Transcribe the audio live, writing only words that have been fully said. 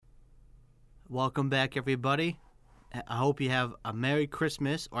Welcome back, everybody. I hope you have a Merry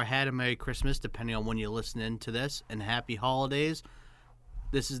Christmas or had a Merry Christmas, depending on when you're listening to this, and Happy Holidays.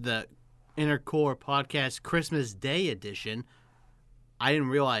 This is the Inner Core Podcast Christmas Day edition. I didn't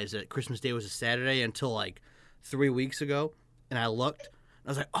realize that Christmas Day was a Saturday until like 3 weeks ago, and I looked, and I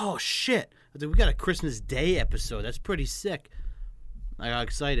was like, oh, shit. I was like, we got a Christmas Day episode. That's pretty sick. I got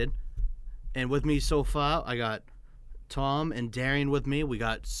excited. And with me so far, I got Tom and Darian with me. We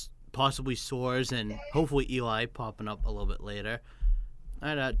got possibly Soares and hopefully Eli popping up a little bit later.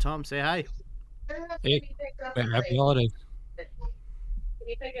 All right, Tom, say hi. Hey, happy holidays.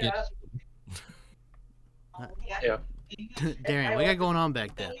 Yeah. Darian, what you got going on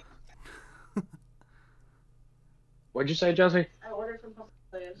back there? What'd you say, Jesse? I ordered from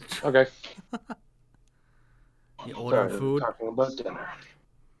Publix. Okay. You ordering Sorry, food? Talking about dinner.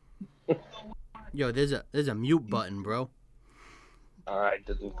 Yo, there's a mute button, bro. I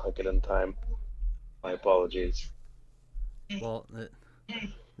didn't click it in time. My apologies. Well,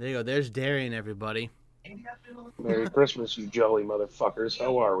 there you go. There's Darian, everybody. Merry Christmas, you jolly motherfuckers.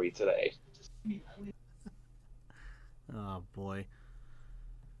 How are we today? Oh, boy.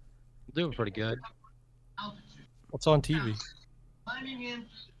 Doing pretty good. What's on TV?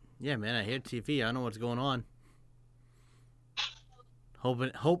 Yeah, man, I hear TV. I don't know what's going on.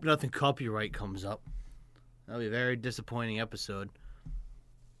 Hope nothing copyright comes up. That'll be a very disappointing episode.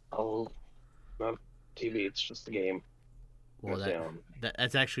 Oh, not TV. It's just the game. Well, Goes down.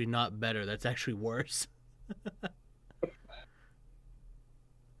 that's actually not better. That's actually worse.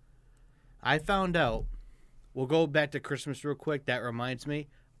 I found out. We'll go back to Christmas real quick. That reminds me.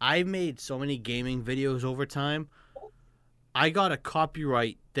 I made so many gaming videos over time. I got a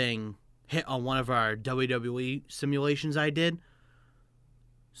copyright thing hit on one of our WWE simulations I did.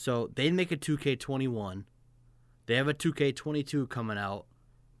 So they make a 2K21. They have a 2K22 coming out.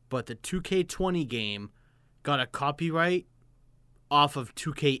 But the 2K20 game got a copyright off of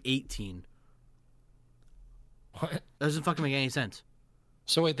 2K18. What? Doesn't fucking make any sense.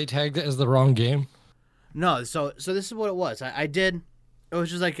 So wait, they tagged it as the wrong game? No, so this is what it was. I did, it was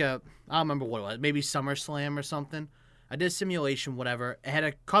just like I don't remember what it was, maybe SummerSlam or something. I did a simulation, whatever. It had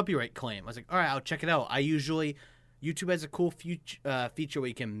a copyright claim. I was like, all right, I'll check it out. YouTube has a cool feature where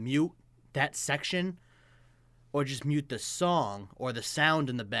you can mute that section or just mute the song or the sound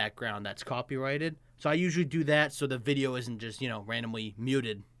in the background that's copyrighted. So I usually do that so the video isn't just, randomly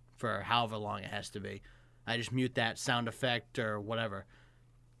muted for however long it has to be. I just mute that sound effect or whatever.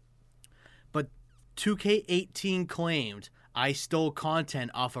 But 2K18 claimed I stole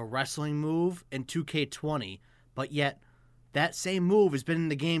content off a wrestling move in 2K20, but yet that same move has been in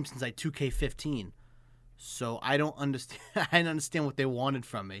the game since like 2K15. So I don't understand. I don't understand what they wanted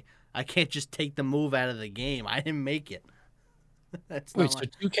from me. I can't just take the move out of the game. I didn't make it. That's Wait, so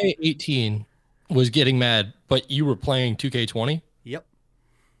 2K18 was getting mad, but you were playing 2K20? Yep.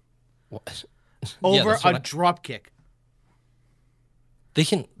 What? Over a drop kick.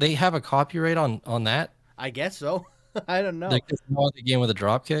 They have a copyright on that? I guess so. I don't know. Like the game with a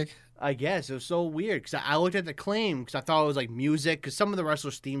drop kick? I guess it was so weird because I looked at the claim because I thought it was like music because some of the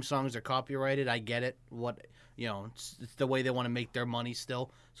wrestlers' theme songs are copyrighted. I get it. It's the way they want to make their money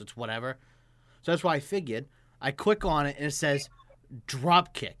still, so it's whatever. So that's why I figured. I click on it and it says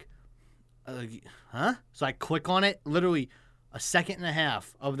drop kick. Huh? So I click on it. Literally a second and a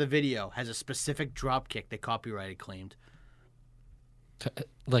half of the video has a specific drop kick that copyrighted claimed.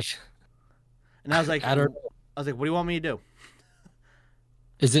 Like, And I was like, I don't. what do you want me to do?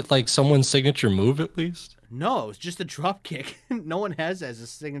 Is it like someone's signature move at least? No, it's just a drop kick. No one has it as a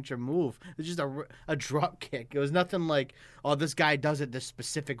signature move. It's just a drop kick. It was nothing like, oh, this guy does it this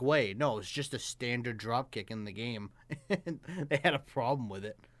specific way. No, it's just a standard drop kick in the game. They had a problem with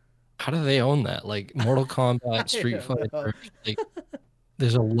it. How do they own that? Like Mortal Kombat, Street don't know. Fighter. Like,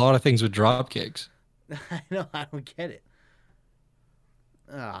 there's a lot of things with drop kicks. I know, I don't get it.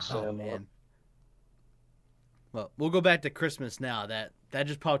 Oh man. Well, we'll go back to Christmas now. That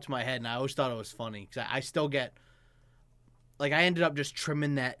just popped to my head, and I always thought it was funny because I still get, like, I ended up just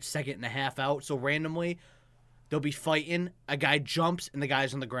trimming that second and a half out. So randomly, they'll be fighting, a guy jumps, and the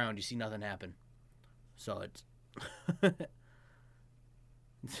guy's on the ground. You see nothing happen. So it's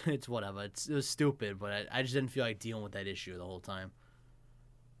it's whatever. It was stupid, but I just didn't feel like dealing with that issue the whole time.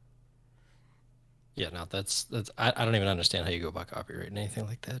 Yeah, no, that's I don't even understand how you go about copyrighting anything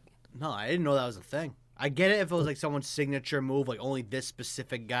like that. No, I didn't know that was a thing. I get it if it was like someone's signature move, like only this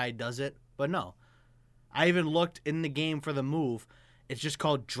specific guy does it, but no. I even looked in the game for the move. It's just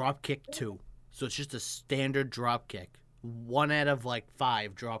called Dropkick 2. So it's just a standard drop kick. 1 out of like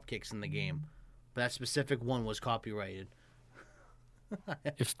 5 drop kicks in the game. But that specific one was copyrighted.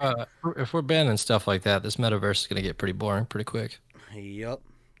 If we're banning stuff like that, this metaverse is gonna get pretty boring pretty quick. Yup.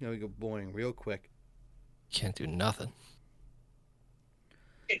 Gonna go boring real quick. Can't do nothing.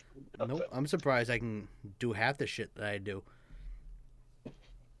 Nope. I'm surprised I can do half the shit that I do.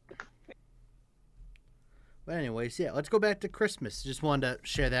 But anyways, yeah, let's go back to Christmas. Just wanted to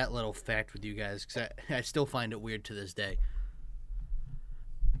share that little fact with you guys because I still find it weird to this day.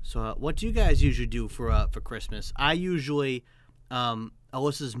 So, what do you guys usually do for Christmas? I usually,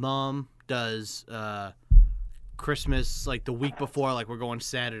 Alyssa's mom does Christmas like the week before, like we're going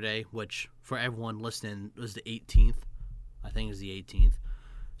Saturday, which for everyone listening was the 18th. I think is the 18th.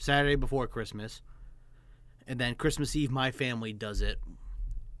 Saturday before Christmas. And then Christmas Eve, my family does it.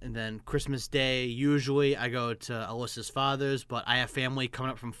 And then Christmas Day, usually I go to Alyssa's father's, but I have family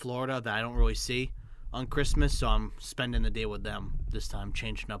coming up from Florida that I don't really see on Christmas, so I'm spending the day with them this time,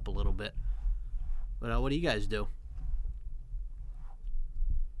 changing up a little bit. But what do you guys do?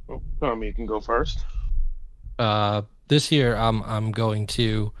 Well, you can go first. This year I'm going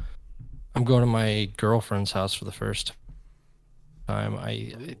to my girlfriend's house for the first time.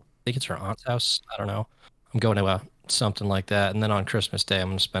 I think it's her aunt's house. I don't know. I'm going to something like that, and then on Christmas Day I'm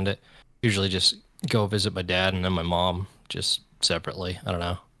gonna spend it. Usually just go visit my dad and then my mom just separately. I don't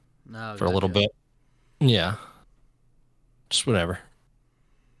know, No, for a little bit. Yeah, just whatever.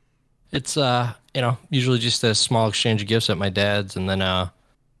 It's usually just a small exchange of gifts at my dad's, and then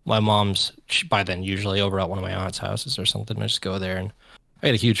my mom's by then usually over at one of my aunt's houses or something. I just go there, and I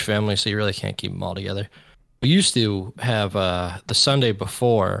got a huge family, so you really can't keep them all together. We used to have the Sunday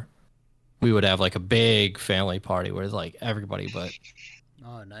before, we would have like a big family party where like everybody, but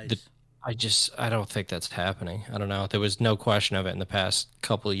Oh, nice. I don't think that's happening. I don't know. There was no question of it in the past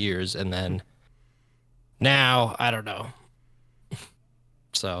couple of years, and then now I don't know.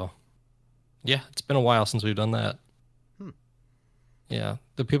 So yeah, it's been a while since we've done that. Hmm. Yeah,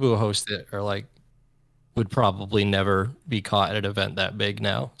 the people who host it are like would probably never be caught at an event that big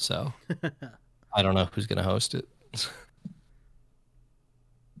now. So I don't know who's gonna host it.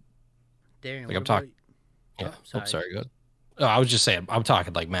 Darian, Like what I'm talking. about- Yeah. Sorry. Go ahead. Oh, I was just saying. I'm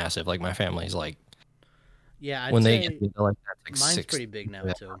talking like massive. Like my family's like Yeah, I'd when they say get into like that's like mine's six pretty big now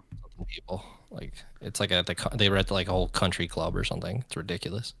too. people. Like it's like they were at like a whole country club or something. It's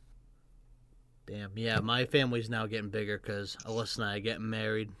ridiculous. Damn. Yeah, my family's now getting bigger because Alyssa and I are getting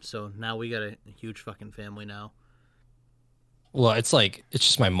married, so now we got a huge fucking family now. Well, it's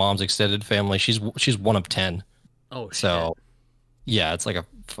just my mom's extended family. She's one of 10. Oh shit. So yeah, it's like a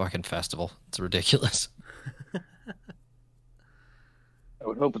fucking festival. It's ridiculous. I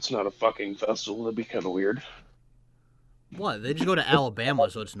would hope it's not a fucking festival. That'd be kind of weird. What? They just go to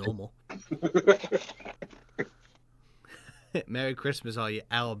Alabama, so it's normal. Merry Christmas, all you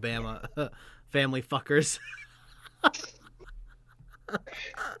Alabama family fuckers.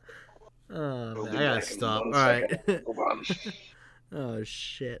 Oh, We'll man, be I gotta back in stop. All 1 right. second. Hold on. Oh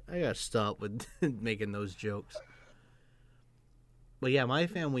shit, I gotta stop with making those jokes. But yeah, my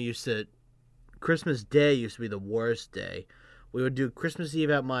family used to. Christmas Day used to be the worst day. We would do Christmas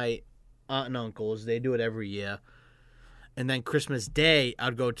Eve at my aunt and uncle's. They do it every year. And then Christmas Day,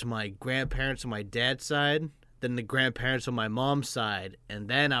 I'd go to my grandparents on my dad's side, then the grandparents on my mom's side, and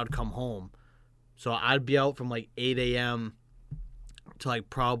then I'd come home. So I'd be out from like 8 a.m. to like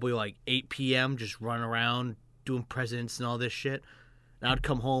probably like 8 p.m. just running around doing presents and all this shit. And I'd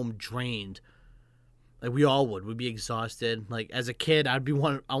come home drained. Like we all would. We'd be exhausted. Like as a kid, I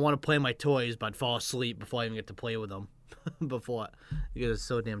want to play my toys, but I'd fall asleep before I even get to play with them. Because I was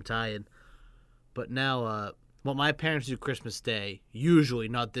so damn tired. But now, what my parents do Christmas Day, usually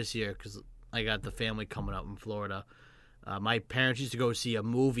not this year because I got the family coming up in Florida. My parents used to go see a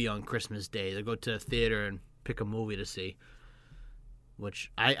movie on Christmas Day. They go to the theater and pick a movie to see,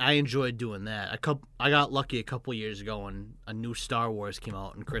 which I enjoyed doing that. I got lucky a couple years ago when a new Star Wars came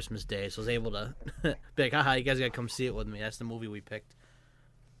out on Christmas Day, so I was able to be like, haha, you guys gotta come see it with me. That's the movie we picked.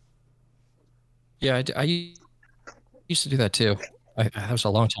 Yeah, I used to do that too. That was a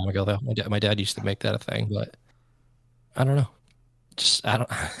long time ago though. My dad used to make that a thing, but I don't know. Just I don't.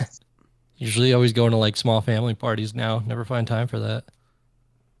 Usually, always going to like small family parties now. Never find time for that.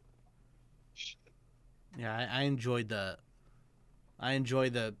 Yeah, I enjoy the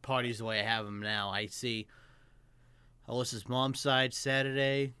parties the way I have them now. I see Alyssa's mom's side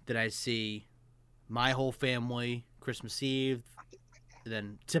Saturday. Then I see my whole family Christmas Eve.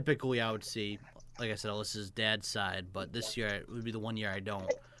 Then typically I would see, like I said, Alyssa's dad's side. But this year it would be the one year I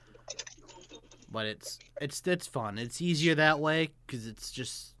don't. But it's fun. It's easier that way because it's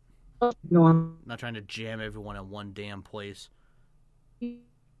just not trying to jam everyone in one damn place.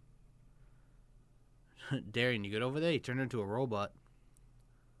 Darian, you good over there? You turned into a robot.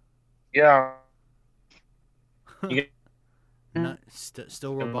 Yeah. You Not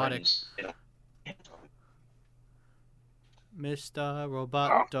still robotic. get Mr. oh,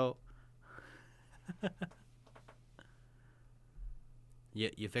 Roboto.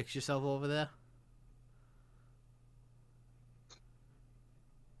 You fix yourself over there?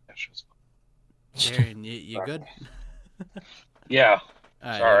 Darren, you good? yeah. All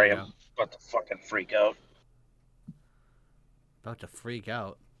right, there Sorry, we go. I'm about to fucking freak out. About to freak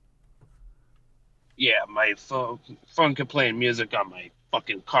out. Yeah, my phone kept playing music on my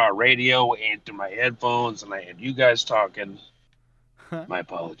fucking car radio and through my headphones, and I had you guys talking. My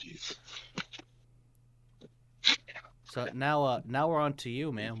apologies. So now we're on to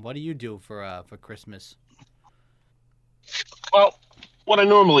you, man. What do you do for Christmas? Well, what I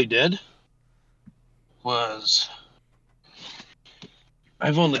normally did was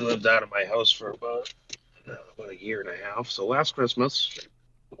I've only lived out of my house for about a year and a half. So last Christmas,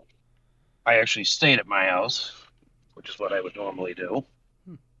 I actually stayed at my house, which is what I would normally do.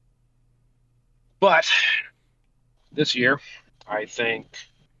 Hmm. But this year, I think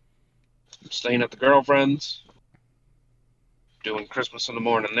I'm staying at the girlfriend's, doing Christmas in the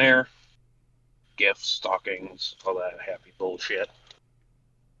morning there, gifts, stockings, all that happy bullshit.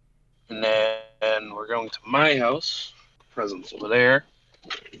 And then we're going to my house, presents over there,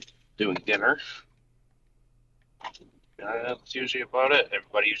 doing dinner. That's usually about it.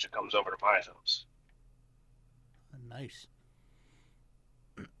 Everybody usually comes over to my house. Nice.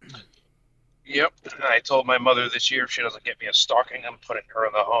 Yep. I told my mother this year if she doesn't get me a stocking, I'm putting her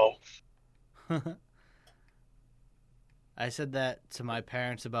in the home. I said that to my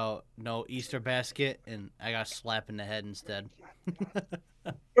parents about no Easter basket, and I got slapped in the head instead.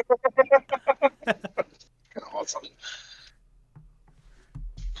 Awesome.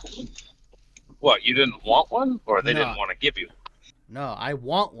 What, you didn't want one? Or they No. didn't want to give you? No, I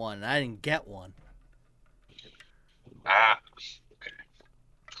want one. And I didn't get one. Ah, okay.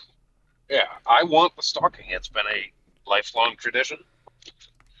 Yeah, I want the stocking. It's been a lifelong tradition.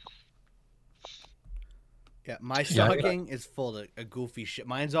 Yeah, my stocking is full of goofy shit.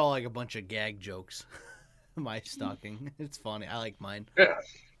 Mine's all like a bunch of gag jokes. My stocking. It's funny. I like mine. Yeah.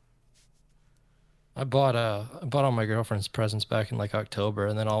 I bought all my girlfriend's presents back in like October,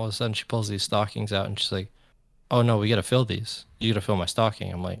 and then all of a sudden she pulls these stockings out, and she's like, "Oh no, we gotta fill these. You gotta fill my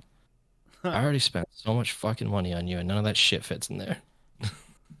stocking." I'm like, I already spent so much fucking money on you, and none of that shit fits in there.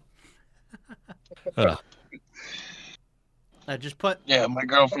 I just put My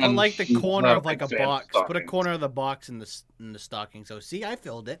girlfriend. put like the she's corner not of like a big fan of box. Put a stockings. corner of the box in the stocking. So see, I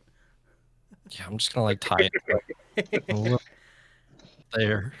filled it. Yeah, I'm just gonna like tie it a little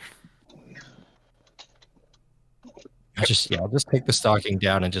there. I'll just take the stocking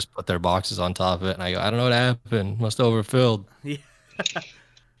down and just put their boxes on top of it, and I go, I don't know what happened. Must have overfilled. Yeah.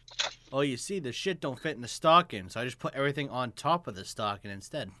 Oh, you see, the shit don't fit in the stocking, so I just put everything on top of the stocking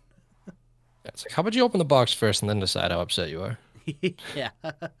instead. It's like, how about you open the box first and then decide how upset you are? Yeah.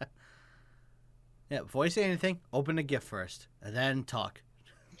 Yeah, before you say anything, open the gift first, and then talk.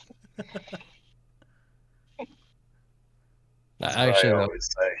 That's Actually, what I always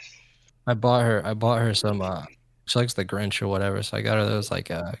say. I bought her some. She likes the Grinch or whatever, so I got her those like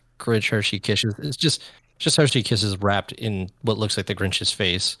Grinch Hershey Kisses. It's just Hershey Kisses wrapped in what looks like the Grinch's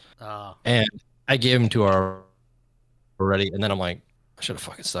face, Oh. and I gave them to her already. And then I'm like, I should have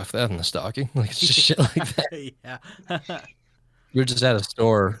fucking stuffed that in the stocking. Like, it's just shit like that. Yeah. We were just at a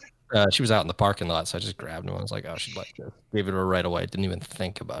store. She was out in the parking lot, so I just grabbed them. I was like, oh, she'd like this. Gave it to her right away. Didn't even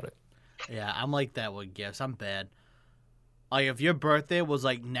think about it. Yeah, I'm like that with gifts. I'm bad. Like, if your birthday was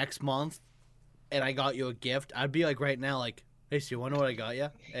like next month, and I got you a gift, I'd be like right now, like, hey, so you want to know what I got you?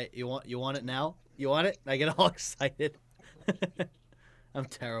 Hey, you want it now? You want it? I get all excited. I'm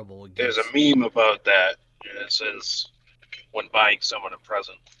terrible with gifts. There's a meme about that. And it says, when buying someone a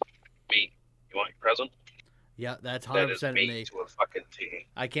present, me, you want your present? Yeah, that's That is 100% me me. to a fucking T.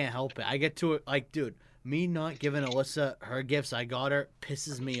 I can't help it. I get to it, like, dude, me not giving Alyssa her gifts I got her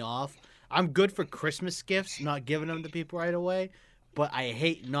pisses me off. I'm good for Christmas gifts, not giving them to people right away, but I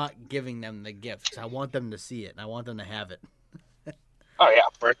hate not giving them the gifts. I want them to see it, and I want them to have it. Oh yeah,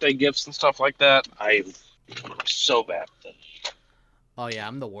 birthday gifts and stuff like that. I'm so bad at it. Oh, yeah,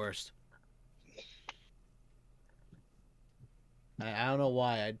 I'm the worst. I don't know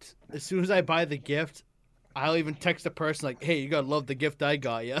why. As soon as I buy the gift, I'll even text the person like, hey, you gotta love the gift I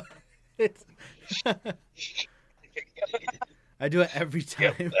got you. I do it every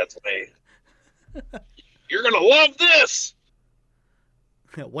time. Yep, that's me. You're gonna love this.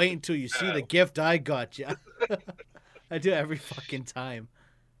 Wait until you see the gift I got you. I do it every fucking time.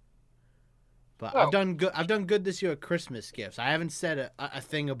 But Oh. I've done good. I've done good this year with Christmas gifts. I haven't said a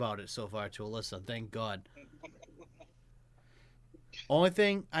thing about it so far to Alyssa. Thank God. Only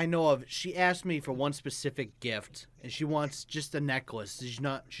thing I know of, she asked me for one specific gift, and she wants just a necklace. She's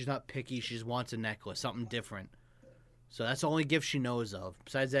not picky. She just wants a necklace, something different. So that's the only gift she knows of.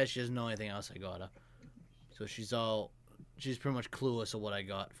 Besides that, she doesn't know anything else I got her. So she's pretty much clueless of what I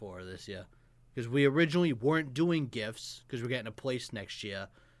got for her this year. Because we originally weren't doing gifts because we're getting a place next year.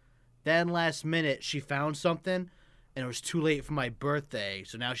 Then last minute, she found something, and it was too late for my birthday.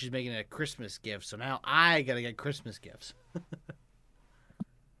 So now she's making it a Christmas gift. So now I gotta get Christmas gifts.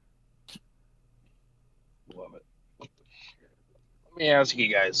 Love it. Let me ask you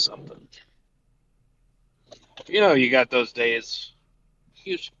guys something. You know, you got those days,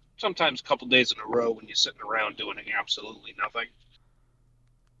 sometimes a couple days in a row when you're sitting around doing absolutely nothing.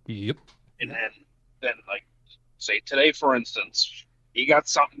 Yep. And then like, say today, for instance, you got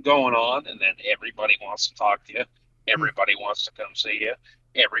something going on, and then everybody wants to talk to you. Everybody wants to come see you.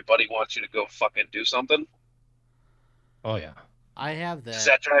 Everybody wants you to go fucking do something. Oh yeah. I have that. Does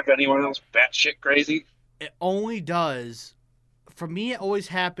that drive anyone else batshit crazy? It only does. For me, it always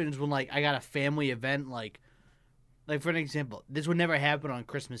happens when like I got a family event. Like for an example, this would never happen on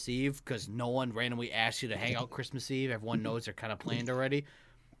Christmas Eve because no one randomly asks you to hang out Christmas Eve. Everyone knows they're kind of planned already.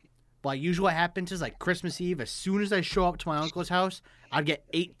 But like, usually what happens is like Christmas Eve, as soon as I show up to my uncle's house, I'd get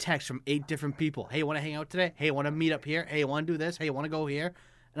 8 texts from 8 different people. Hey, want to hang out today? Hey, want to meet up here? Hey, want to do this? Hey, want to go here?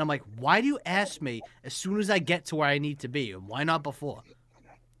 And I'm like, why do you ask me as soon as I get to where I need to be? And why not before?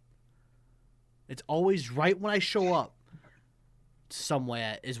 It's always right when I show up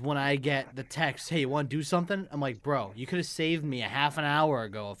somewhere is when I get the text, hey, you want to do something? I'm like, bro, you could have saved me a half an hour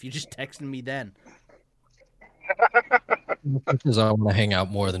ago if you just texted me then. Because I want to hang out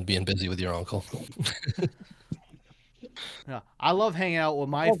more than being busy with your uncle. Yeah, I love hanging out with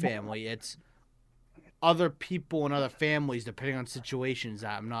my family. It's other people and other families, depending on situations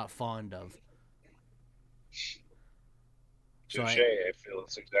that I'm not fond of. So Touche. I feel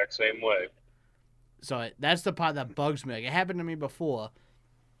the exact same way. So that's the part that bugs me. Like, it happened to me before.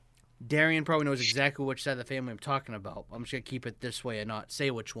 Darian probably knows exactly which side of the family I'm talking about. I'm just going to keep it this way and not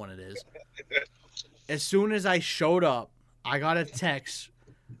say which one it is. As soon as I showed up, I got a text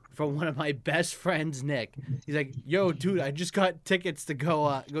from one of my best friends, Nick. He's like, yo, dude, I just got tickets to go,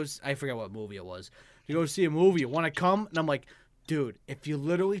 I forget what movie it was, to go see a movie. You want to come? And I'm like, dude, if you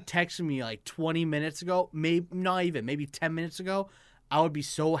literally texted me like 20 minutes ago, maybe 10 minutes ago, I would be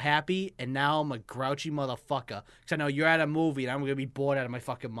so happy, and now I'm a grouchy motherfucker. Because I know you're at a movie, and I'm going to be bored out of my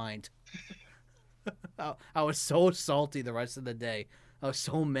fucking mind. I was so salty the rest of the day. I was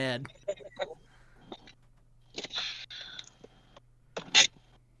so mad.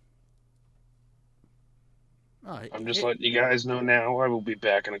 I'm just letting you guys know now. I will be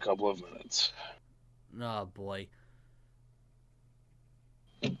back in a couple of minutes. Oh, boy.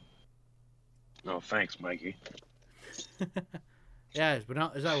 Oh, thanks, Mikey. Yeah, but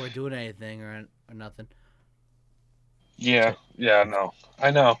not as though we're doing anything or nothing. Yeah, no.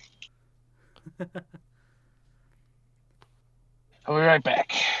 I know. I'll be right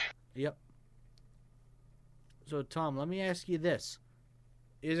back. Yep. So, Tom, let me ask you this.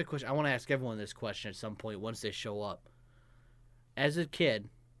 Here's a question. I want to ask everyone this question at some point once they show up. As a kid,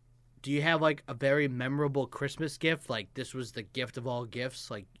 do you have like a very memorable Christmas gift? Like this was the gift of all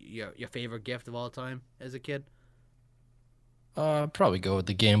gifts, like your favorite gift of all time as a kid? Probably go with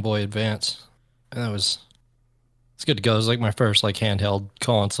the Game Boy Advance. And it's good to go. It was like my first like handheld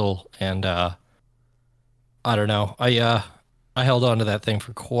console, and I don't know. I held on to that thing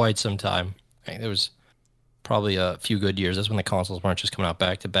for quite some time. There was probably a few good years. That's when the consoles weren't just coming out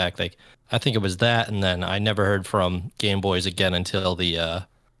back to back. Like I think it was that, and then I never heard from Game Boys again until the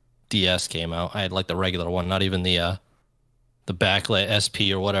DS came out. I had like the regular one, not even the backlit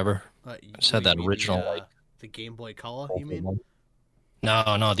SP or whatever. Just had that original the Game Boy Color, you mean? One.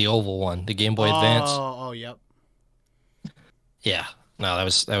 No, the oval one, the Game Boy Advance. Oh, yep. Yeah, no,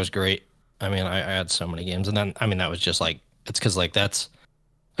 that was great. I mean, I had so many games, and then I mean that was just like it's because like that's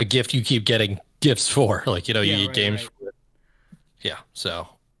a gift you keep getting gifts for, like you get right, games. Right. For it. Yeah, so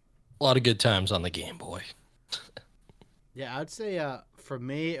a lot of good times on the Game Boy. Yeah, I'd say for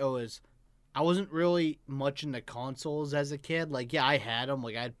me I wasn't really much into consoles as a kid. Like yeah, I had them.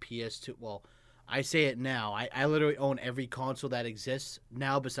 Like I had PS2. Well, I say it now. I literally own every console that exists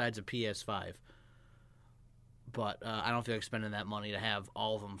now besides a PS5. But I don't feel like spending that money to have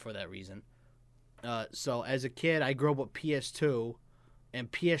all of them for that reason. So as a kid, I grew up with PS2, and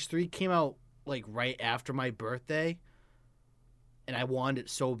PS3 came out like right after my birthday, and I wanted it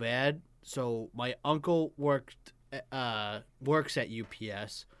so bad. So my uncle works at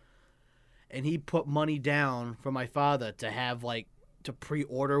UPS, and he put money down for my father to have like to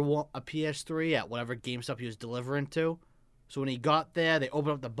pre-order a PS3 at whatever GameStop he was delivering to. So when he got there, they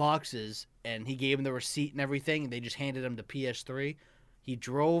opened up the boxes and he gave him the receipt and everything, and they just handed him the PS3. He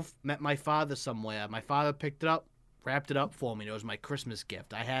drove, met my father somewhere. My father picked it up, wrapped it up for me. It was my Christmas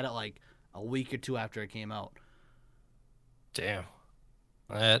gift. I had it like a week or two after it came out. Damn.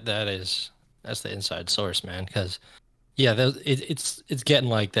 That's the inside source, man. Because yeah, it's getting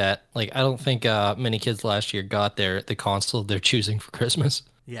like that. Like I don't think many kids last year got the console they're choosing for Christmas.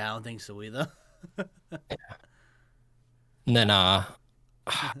 Yeah, I don't think so either. Yeah. And then I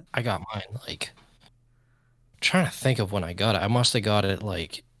got mine like trying to think of when I got it. I must have got it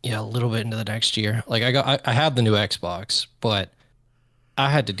like a little bit into the next year. Like I have the new Xbox, but I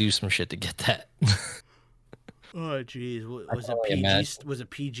had to do some shit to get that. Oh jeez, was it only PG? imagine. Was it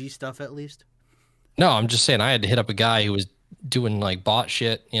PG stuff at least? No, I'm just saying I had to hit up a guy who was doing like bot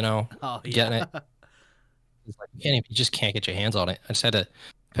shit, Oh getting yeah. it. It's like you just can't get your hands on it. I just had to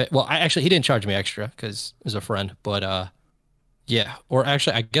pay. Well, he didn't charge me extra because it was a friend, but yeah, or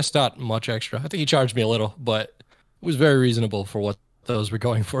actually I guess not much extra. I think he charged me a little, but it was very reasonable for what those were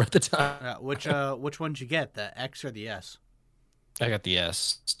going for at the time. Which one did you get? The X or the S? I got the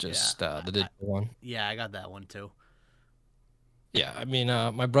S, just the digital one. Yeah, I got that one too. Yeah, I mean,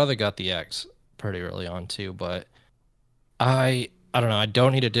 my brother got the X pretty early on too, but I don't know. I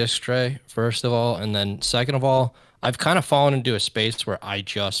don't need a disc tray, first of all, and then second of all, I've kind of fallen into a space where I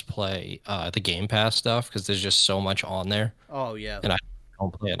just play the Game Pass stuff because there's just so much on there, Oh yeah. and I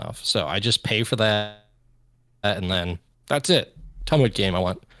don't play enough. So I just pay for that, and then that's it. Tell me what game I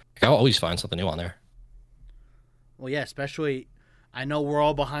want. I'll always find something new on there. Well, yeah, especially I know we're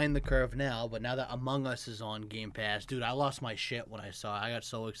all behind the curve now, but now that Among Us is on Game Pass, dude, I lost my shit when I saw it. I got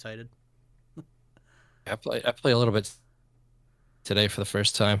so excited. I play a little bit today for the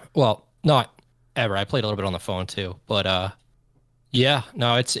first time. Well, not ever. I played a little bit on the phone too, but yeah,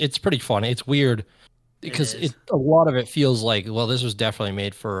 no, it's pretty fun. It's weird because is. a lot of it feels like, well, this was definitely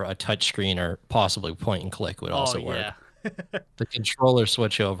made for a touchscreen or possibly point and click would also work. Yeah. The controller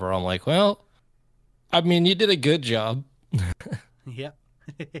switch over, I'm like, well, I mean, you did a good job. Yep.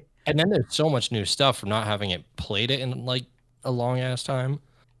 And then there's so much new stuff from not having it played it in like a long ass time.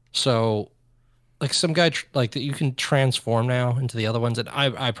 So like some guy like that you can transform now into the other ones, and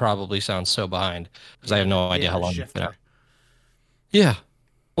I probably sound so behind because I have no idea how long it's been out. Yeah.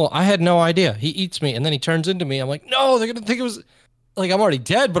 Well, I had no idea. He eats me and then he turns into me. I'm like, no, they're gonna think it was like I'm already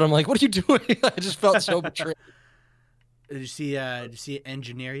dead, but I'm like, what are you doing? I just felt so betrayed. Did you see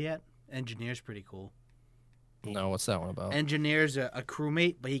Engineer yet? Engineer's pretty cool. No, what's that one about? Engineer's a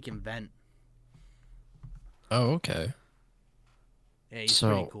crewmate, but he can vent. Oh, okay. Yeah, he's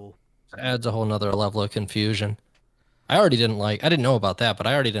pretty cool. Adds a whole nother level of confusion. I didn't know about that, but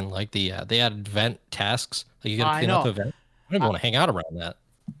I already didn't like they added vent tasks. Like you gotta clean up the vent. I don't even want to hang out around that.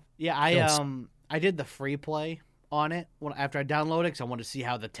 Yeah, I did the free play on it after I downloaded it because I wanted to see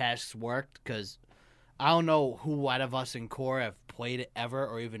how the tasks worked because I don't know who out of us in core have played it ever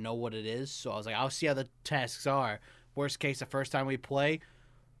or even know what it is. So I was like, I'll see how the tasks are. Worst case, the first time we play,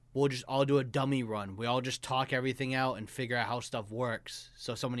 we'll just all do a dummy run. We all just talk everything out and figure out how stuff works.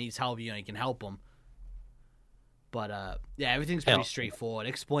 So if someone needs help, you can help them. But yeah, everything's pretty straightforward. It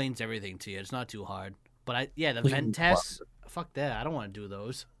explains everything to you. It's not too hard. But the vent tests, fuck that. I don't want to do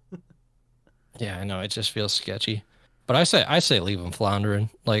those. Yeah, I know. It just feels sketchy. But I say leave them floundering.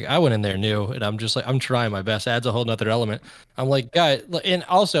 Like I went in there new, and I'm just like I'm trying my best. Adds a whole nother element. I'm like, guy, and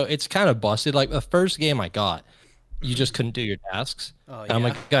also it's kind of busted. Like the first game I got, you just couldn't do your tasks. Oh, and I'm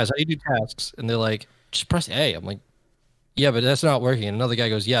like, guys, how do you do tasks? And they're like, just press A. I'm like, yeah, but that's not working. And another guy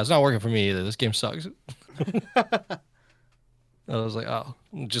goes, yeah, it's not working for me either. This game sucks. I was like, oh,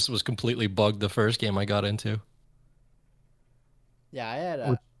 just was completely bugged the first game I got into.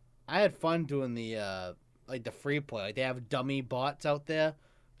 Yeah, I had fun doing the the free play. Like they have dummy bots out there,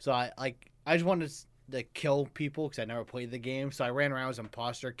 so I just wanted to kill people because I never played the game. So I ran around as an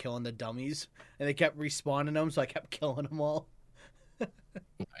imposter killing the dummies, and they kept respawning them, so I kept killing them all.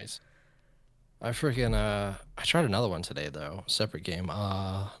 Nice. I freaking I tried another one today though, separate game.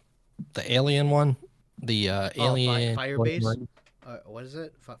 The Alien one, the Alien Firebase. What is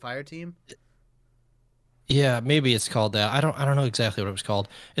it? Fire Team. Yeah, maybe it's called that. I don't know exactly what it was called.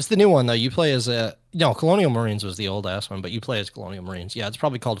 It's the new one though. You play as Colonial Marines was the old ass one, but you play as Colonial Marines. Yeah, it's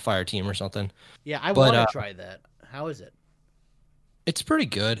probably called Fire Team or something. Yeah, I want to try that. How is it? It's pretty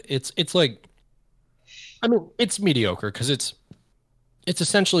good. It's like, I mean, it's mediocre because it's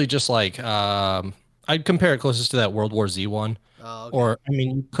essentially just like I'd compare it closest to that World War Z one. Oh, okay. Or I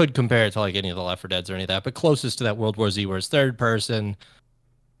mean, you could compare it to like any of the Left 4 Deads or any of that, but closest to that World War Z where it's third person.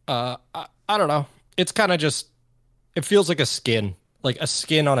 I don't know. It's kind of just it feels like a skin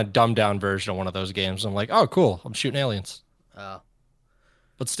on a dumbed down version of one of those games. I'm like, oh, cool, I'm shooting aliens. Oh,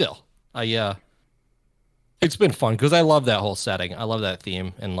 But still, it's been fun because I love that whole setting. I love that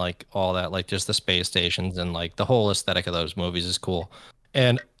theme and like all that, like just the space stations and like the whole aesthetic of those movies is cool.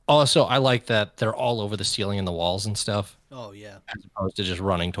 And also, I like that they're all over the ceiling and the walls and stuff, oh yeah. as opposed to just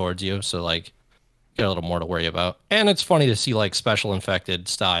running towards you. So like, you got a little more to worry about. And it's funny to see like special infected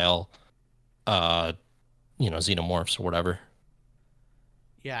style, uh, xenomorphs or whatever.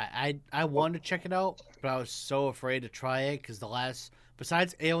 Yeah, I wanted to check it out, but I was so afraid to try it because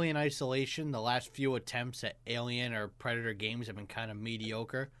besides Alien Isolation, the last few attempts at Alien or Predator games have been kind of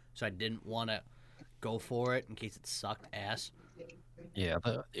mediocre. So I didn't want to go for it in case it sucked ass. Yeah,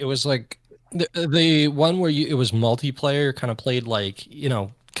 it was like the one where it was multiplayer, kind of played like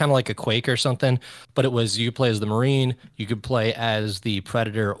kind of like a Quake or something, but it was you play as the Marine, you could play as the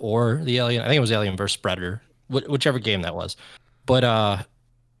Predator or the Alien. I think it was Alien versus Predator, whichever game that was. But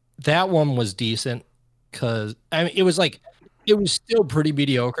that one was decent because I mean it was still pretty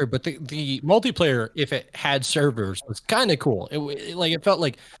mediocre, but the multiplayer, if it had servers, was kind of cool. It felt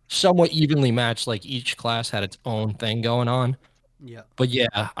like somewhat evenly matched, like each class had its own thing going on. Yeah. But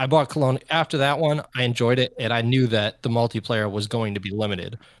yeah, I bought Cologne after that one. I enjoyed it, and I knew that the multiplayer was going to be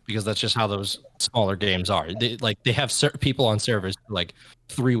limited because that's just how those smaller games are. They have people on servers for like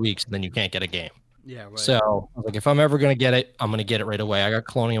 3 weeks, and then you can't get a game. Yeah, right. So I was like, if I'm ever gonna get it, I'm gonna get it right away. I got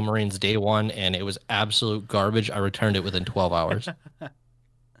Colonial Marines day one, and it was absolute garbage. I returned it within 12 hours.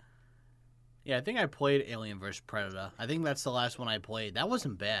 Yeah, I think I played Alien vs Predator. I think that's the last one I played. That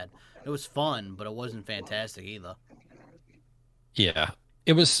wasn't bad. It was fun, but it wasn't fantastic either. Yeah,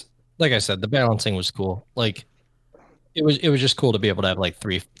 it was like I said, the balancing was cool. Like it was just cool to be able to have like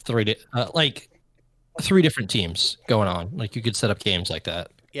like three different teams going on. Like you could set up games like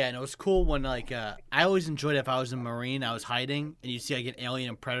that. Yeah, and it was cool when I always enjoyed it if I was a Marine, I was hiding, and you see like an alien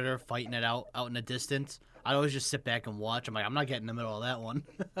and Predator fighting it out in the distance. I'd always just sit back and watch. I'm like, I'm not getting in the middle of that one.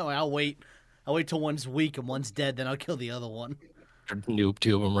 I'll wait till one's weak and one's dead, then I'll kill the other one. Noob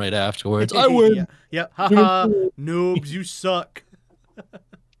tube them right afterwards. I win. Yeah, yeah. Haha, noobs, you suck.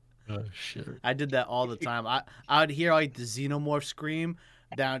 Oh shit! I did that all the time. I would hear like the xenomorph scream,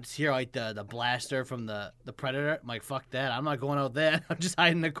 down to hear like the blaster from the Predator. I'm like, fuck that. I'm not going out there. I'm just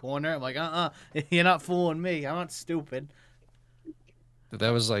hiding in the corner. I'm like, you're not fooling me. I'm not stupid.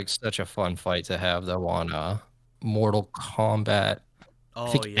 That was like such a fun fight to have though on Mortal Kombat.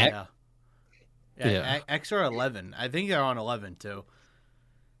 Oh yeah. Yeah. X or 11. I think they're on 11 too.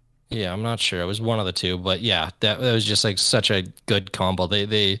 Yeah, I'm not sure. It was one of the two, but yeah, that was just like such a good combo.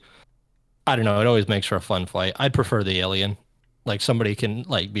 They I don't know, it always makes for a fun fight. I'd prefer the Alien. Like somebody can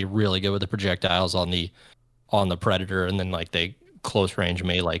like be really good with the projectiles on the Predator and then like they close range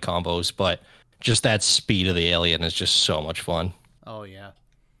melee combos, but just that speed of the Alien is just so much fun. Oh yeah.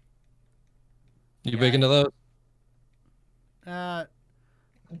 You big into those? What?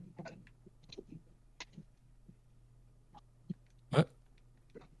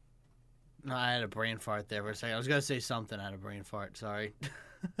 No, I had a brain fart there for a second. I was gonna say something. I had a brain fart. Sorry.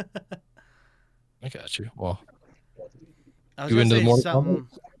 I got you. Well, I was you gonna into the say Mortal something.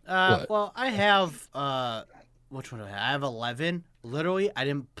 What? Well, I have which one do I have? I have 11. Literally, I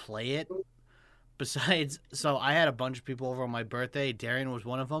didn't play it. Besides, so I had a bunch of people over on my birthday. Darian was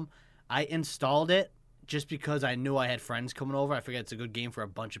one of them. I installed it just because I knew I had friends coming over. I figured it's a good game for a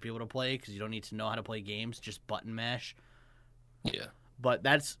bunch of people to play because you don't need to know how to play games, just button mash. Yeah. But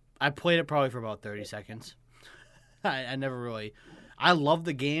I played it probably for about 30 seconds. I never really. I love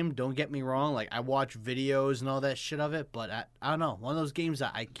the game. Don't get me wrong. Like I watch videos and all that shit of it, but I don't know. One of those games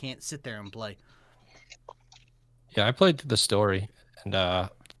that I can't sit there and play. Yeah, I played the story, and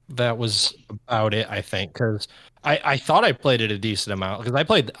that was about it, I think, because I thought I played it a decent amount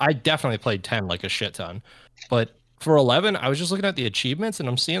because I definitely played 10 like a shit ton, but for 11, I was just looking at the achievements and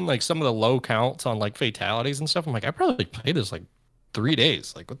I'm seeing like some of the low counts on like fatalities and stuff. I'm like, I probably played this like 3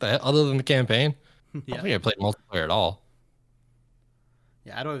 days. Like, what the hell? Other than the campaign, I don't think I played multiplayer at all.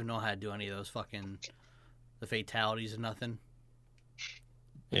 Yeah, I don't even know how to do any of those the fatalities or nothing.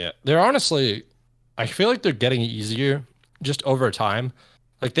 Yeah, they're honestly, I feel like they're getting easier just over time.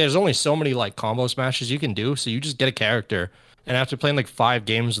 Like there's only so many like combo smashes you can do, so you just get a character, and after playing like 5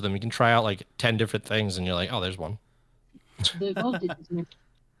 games with them, you can try out like 10 different things, and you're like, oh, there's one. They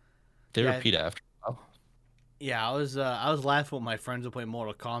repeat after. Oh. Yeah, I was laughing with my friends who play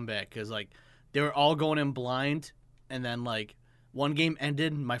Mortal Kombat because like they were all going in blind, and then like one game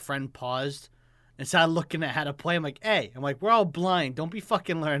ended, and my friend paused and started looking at how to play. I'm like, hey, we're all blind. Don't be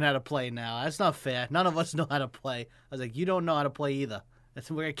fucking learning how to play now. That's not fair. None of us know how to play. I was like, you don't know how to play either.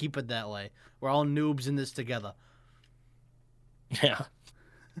 We're gonna keep it that way. We're all noobs in this together. Yeah.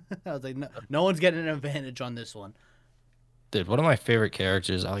 I was like, no one's getting an advantage on this one. Dude, one of my favorite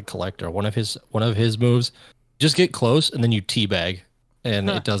characters, I like Collector. One of his moves, just get close and then you teabag, and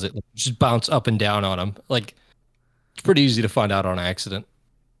it does it. Just bounce up and down on him. Like, it's pretty easy to find out on accident.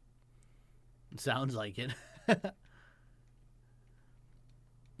 Sounds like it.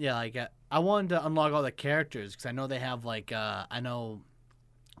 Yeah, like I wanted to unlock all the characters because I know they have like I know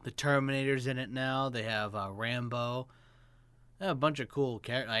the Terminator's in it now. They have Rambo. They have a bunch of cool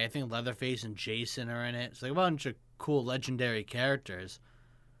characters. I think Leatherface and Jason are in it. So like a bunch of cool legendary characters.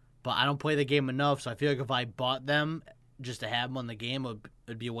 But I don't play the game enough, so I feel like if I bought them just to have them on the game,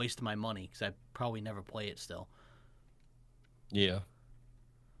 it'd be a waste of my money because I probably never play it still. Yeah.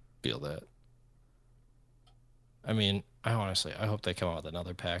 Feel that. I mean, I hope they come out with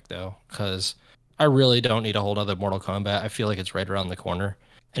another pack, though, because I really don't need a whole other Mortal Kombat. I feel like it's right around the corner,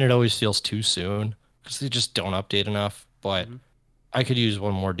 and it always feels too soon because they just don't update enough. But I could use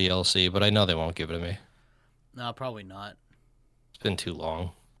one more DLC, but I know they won't give it to me. No, probably not. It's been too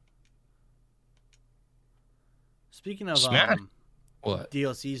long. Speaking of What?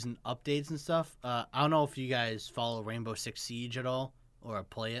 DLCs and updates and stuff, I don't know if you guys follow Rainbow Six Siege at all or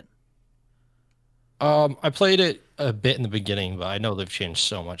play it. I played it a bit in the beginning, but I know they've changed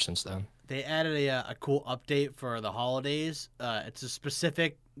so much since then. They added a cool update for the holidays. It's a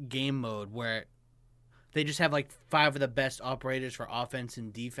specific game mode where they just have like 5 of the best operators for offense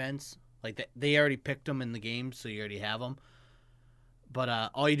and defense. Like they already picked them in the game, so you already have them.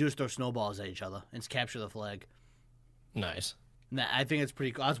 But all you do is throw snowballs at each other and capture the flag. Nice. And I think it's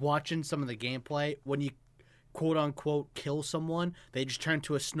pretty cool. I was watching some of the gameplay. When you quote unquote kill someone, they just turn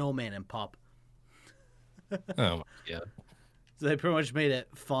to a snowman and pop. Oh my god. So they pretty much made it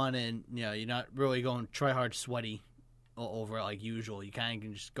fun, and you're not really going try hard sweaty over it like usual. You kind of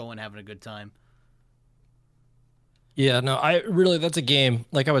can just go and having a good time. Yeah, no, that's a game.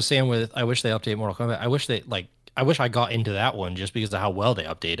 Like I was saying I wish they update Mortal Kombat. I wish I got into that one just because of how well they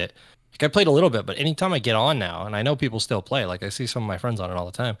update it. Like I played a little bit, but anytime I get on now, and I know people still play, like I see some of my friends on it all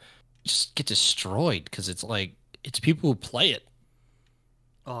the time, just get destroyed because it's people who play it.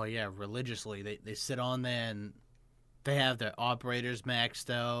 Oh yeah, religiously. They sit on there and they have their operators maxed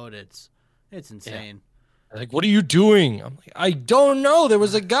out. It's insane. Yeah. Like, what are you doing? I'm like, I don't know. There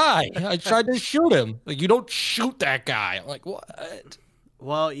was a guy. I tried to shoot him. Like, you don't shoot that guy. I'm like, what?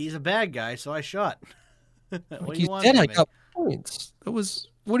 Well, he's a bad guy, so I shot. What do you want? I got points. That was.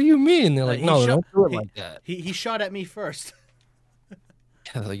 What do you mean? They're like, no, don't do it like that. He shot at me first.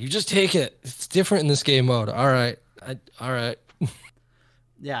 Yeah, like, you just take it. It's different in this game mode. All right. All right.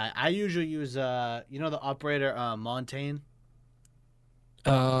 Yeah, I usually use the operator Montaigne.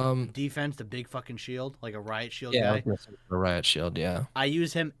 Defense, the big fucking shield, like a riot shield guy. Yeah, a riot shield, yeah. I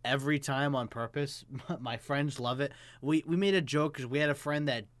use him every time on purpose. My friends love it. We made a joke because we had a friend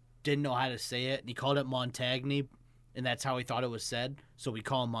that didn't know how to say it, and he called it Montagny, and that's how he thought it was said. So we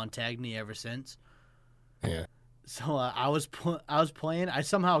call him Montagny ever since. Yeah. So I was playing. I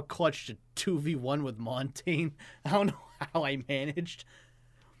somehow clutched a 2v1 with Montaigne. I don't know how I managed.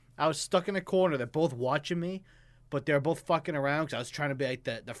 I was stuck in a corner. They're both watching me, but they're both fucking around because I was trying to be like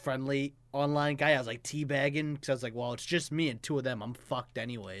the friendly online guy. I was like teabagging because I was like, well, it's just me and 2 of them. I'm fucked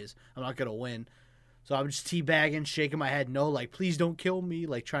anyways. I'm not going to win. So I'm just teabagging, shaking my head, no, like, please don't kill me,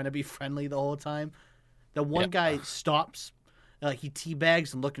 like trying to be friendly the whole time. The one guy stops, like he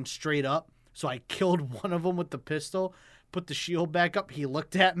teabags and looking straight up. So I killed one of them with the pistol, put the shield back up. He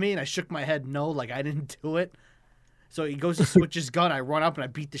looked at me and I shook my head no, like I didn't do it. So he goes to switch his gun. I run up and I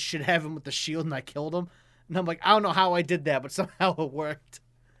beat the shit out of him with the shield and I killed him. And I'm like, I don't know how I did that, but somehow it worked.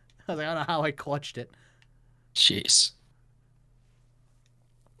 I was like, I don't know how I clutched it. Jeez.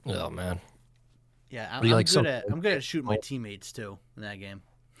 Oh, man. Yeah, I'm good at shooting my teammates, too, in that game.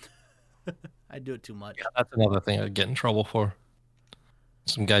 I do it too much. Yeah, that's another thing I'd get in trouble for.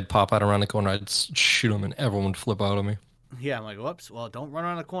 Some guy'd pop out around the corner, I'd shoot him, and everyone would flip out on me. Yeah, I'm like, whoops, well, don't run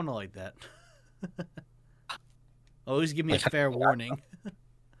around the corner like that. Always give me a fair warning.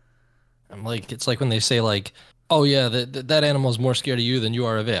 I'm like, it's like when they say, like, oh, yeah, that animal's more scared of you than you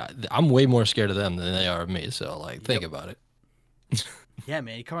are of it. I'm way more scared of them than they are of me, so, like, think about it. Yeah,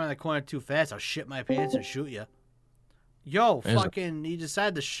 man, you come around the corner too fast, I'll shit my pants and shoot you. Yo, you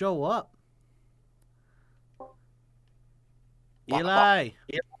decided to show up. Eli.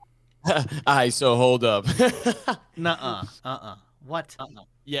 Alright, so hold up. Nuh-uh. What?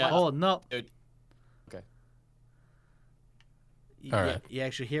 Yeah. Oh, no. Dude. Okay. All right. You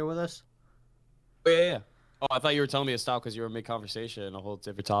actually here with us? Oh, yeah. Oh, I thought you were telling me to stop because you were mid-conversation, a whole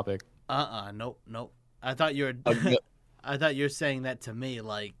different topic. Nope. I thought you were... I thought you were saying that to me,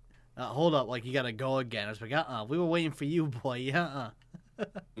 like, hold up, like you gotta go again. I was like, we were waiting for you, boy.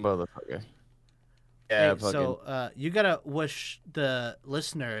 Motherfucker. Hey, Yeah, fucking. so you gotta wish the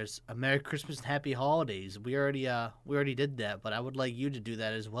listeners a Merry Christmas and Happy Holidays. We already did that, but I would like you to do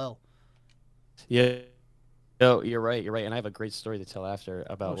that as well. Yeah. No, you're right. You're right. And I have a great story to tell after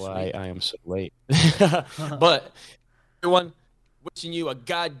about Oh, why sweet. I am so late. But everyone, wishing you a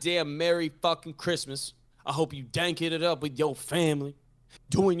goddamn Merry fucking Christmas. I hope you danking it up with your family,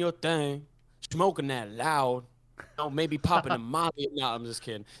 doing your thing, smoking that loud. Maybe popping a molly. No, I'm just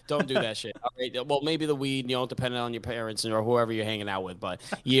kidding. Don't do that shit. All right. Well, maybe the weed, depending on your parents or whoever you're hanging out with. But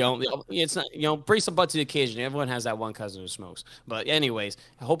it's not. Bring some butt to the occasion. Everyone has that one cousin who smokes. But anyways,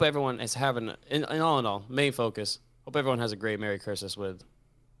 I hope everyone is having, in all, main focus. Hope everyone has a great Merry Christmas with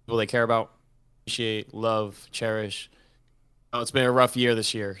people they care about, appreciate, love, cherish. Oh, it's been a rough year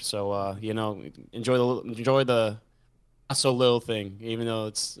this year, so enjoy the not so little thing, even though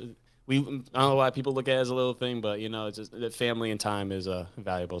it's. I don't know why people look at it as a little thing, but it's just that family and time is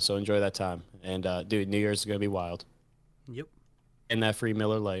valuable. So enjoy that time. And dude, New Year's is gonna be wild. Yep. And that free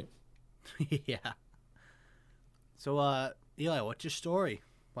Miller Lite. Yeah. So, Eli, what's your story?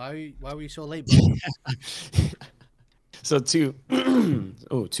 Why were you so late, bro? So two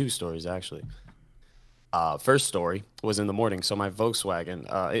stories actually. First story was in the morning. So my Volkswagen,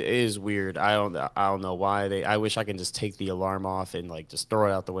 it is weird. I don't know why I wish I can just take the alarm off and like just throw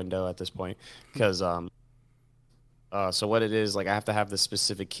it out the window at this point. Because so what it is, like I have to have this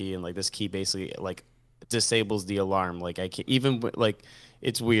specific key, and like this key basically like disables the alarm. Like I can't like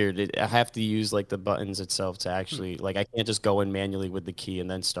it's weird. I have to use like the buttons itself to actually like I can't just go in manually with the key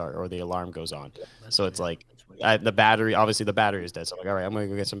and then start, or the alarm goes on. So it's like the battery, obviously the battery is dead. So I'm like, all right, I'm gonna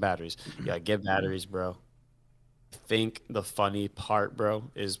go get some batteries. Yeah, get batteries, bro. I think the funny part, bro,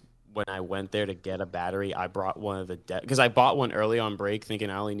 is when I went there to get a battery, I brought one of the because I bought one early on break, thinking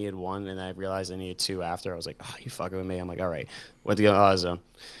I only needed one, and I realized I needed two after. I was like, oh, you fucking with me? I'm like, all right, went to go AutoZone,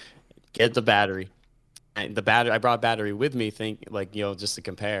 get the battery, and the battery I brought battery with me, just to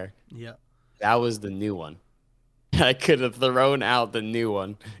compare. Yeah. That was the new one. I could have thrown out the new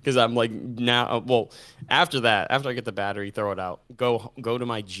one because I'm like now. Well, after I get the battery, throw it out. Go to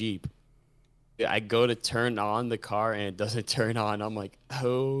my Jeep. I go to turn on the car and it doesn't turn on. I'm like,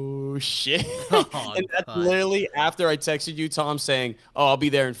 oh shit! Oh, And that's God. literally after I texted you, Tom, saying, "Oh, I'll be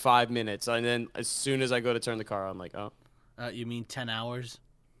there in 5 minutes." And then as soon as I go to turn the car, I'm like, "Oh, You mean 10 hours?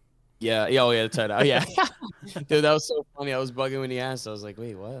 yeah, yeah, 10 out, yeah." Dude, that was so funny. I was bugging when he asked. I was like,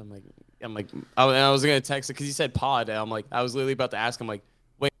 "Wait, what?" I was gonna text it because he said pod. And I'm like, I was literally about to ask him, like,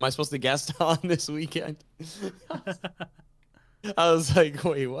 "Wait, am I supposed to guest on this weekend?" I was like,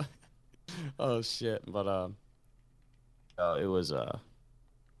 "Wait, what?" Oh shit! But it was so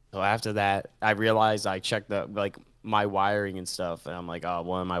after that, I realized I checked my wiring and stuff, and I'm like, oh,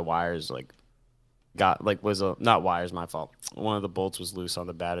 one of my wires not wires, my fault. One of the bolts was loose on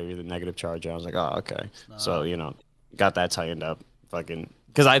the battery, the negative charge. I was like, oh, okay. So got that tightened up, fucking.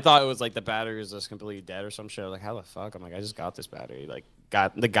 Because I thought it was like the battery was just completely dead or some shit. I was like, how the fuck? I'm like, I just got this battery. Like,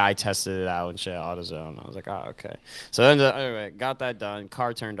 got the guy tested it out and shit, AutoZone. I was like, oh, okay. So then, anyway, got that done.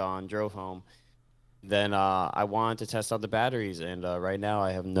 Car turned on, drove home. Then I wanted to test out the batteries, and right now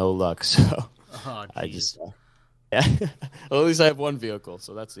I have no luck. So Oh, I jeez. just, yeah. Well, at least I have one vehicle,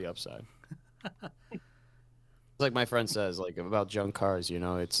 so that's the upside. It's like my friend says, like about junk cars.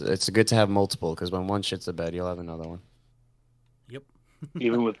 It's good to have multiple because when one shits the bed, you'll have another one. Yep.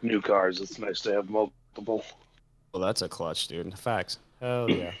 Even with new cars, it's nice to have multiple. Well, that's a clutch, dude. Facts. Hell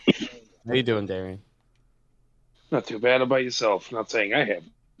yeah. How you doing, Darian? Not too bad about yourself. Not saying I have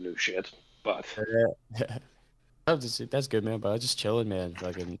new shit, but That's good, man. But I was just chilling, man.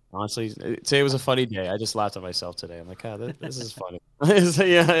 Fucking honestly, today was a funny day. I just laughed at myself today. I'm like, this is funny.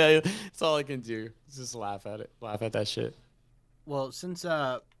 Yeah, it's all I can do. Just laugh at it, laugh at that shit. Well, since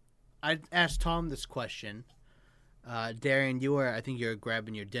I asked Tom this question, Darian, I think you were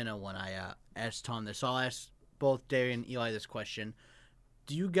grabbing your dinner when I asked Tom this. So I'll ask both Darian and Eli this question.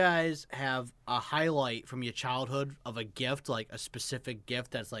 Do you guys have a highlight from your childhood of a gift, like a specific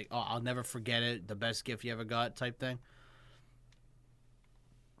gift that's like, oh, I'll never forget it, the best gift you ever got type thing?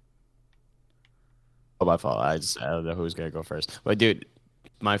 Oh, my fault. I don't know who's gonna go first. But dude,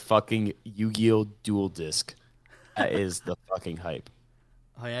 my fucking Yu-Gi-Oh! Dual Disc. That is the fucking hype.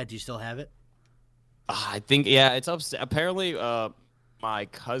 Oh, yeah? Do you still have it? I think, yeah, it's upstairs. Apparently, my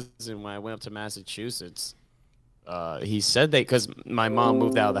cousin, when I went up to Massachusetts, he said because my mom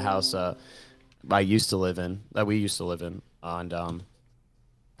moved out of the house we used to live in, and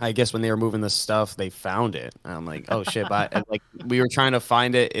I guess when they were moving the stuff, they found it. And I'm like, oh shit! But like we were trying to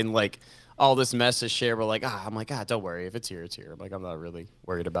find it in like all this mess is shared. We're like, I'm like, don't worry. If it's here, it's here. I'm like, I'm not really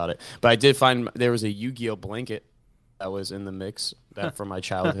worried about it. But I did find there was a Yu-Gi-Oh blanket that was in the mix that from my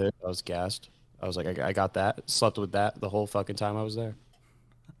childhood. I was gassed. I was like, I got that. Slept with that the whole fucking time I was there.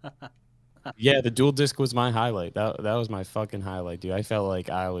 Yeah, the dual disc was my highlight. That was my fucking highlight, dude. I felt like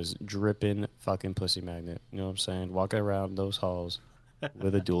I was dripping fucking pussy magnet. You know what I'm saying? Walking around those halls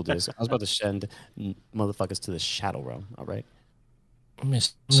with a dual disc. I was about to send motherfuckers to the shadow realm. All right. Let me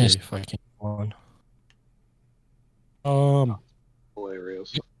see if I can go on.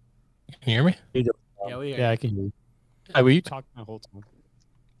 Hilarious. Can you hear me? Yeah, we Yeah, I can hear you. Hey, were you talking the whole time?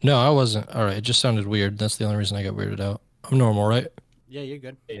 No, I wasn't. All right, it just sounded weird. That's the only reason I got weirded out. I'm normal, right? Yeah, you're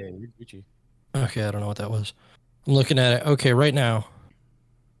good. Yeah, you're Gucci. Okay, I don't know what that was. I'm looking at it. Okay, right now,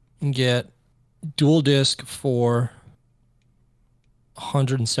 you can get dual disc for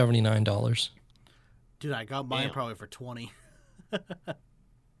 $179. Dude, I got mine Damn. probably for 20.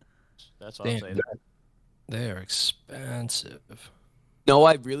 That's what I'm Damn, saying. they're expensive. No,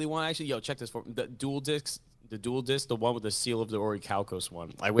 I really want actually. Yo, check this for the dual discs. The dual disc, the one with the seal of the Orichalcos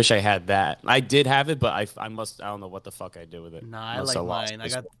one. I wish I had that. I did have it, but I don't know what the fuck I did with it. Nah, I Must like have lost mine.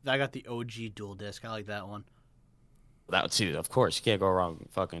 this I got the OG dual disc. I like that one. That too, of course. You can't go wrong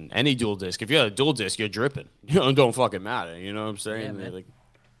with fucking any dual disc. If you have a dual disc, you're dripping. It don't fucking matter. You know what I'm saying? Yeah, man. Like,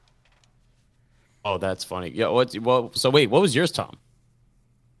 oh, that's funny. Yeah. So wait, what was yours, Tom?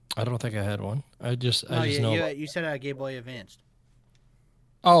 I don't think I had one. I just No, know. you said Game Boy Advanced.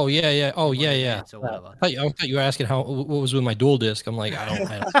 Oh yeah. Oh Game Boy yeah. Advance or whatever. I thought you were asking what was with my dual disc. I'm like, I don't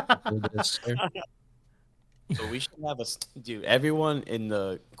have a dual disc. Sir. So we should have dude. Everyone in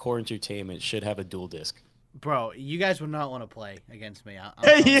the core entertainment should have a dual disc. Bro, you guys would not want to play against me. I'm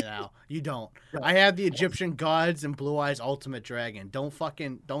telling you now. You don't. I have the Egyptian gods and Blue Eyes Ultimate Dragon. Don't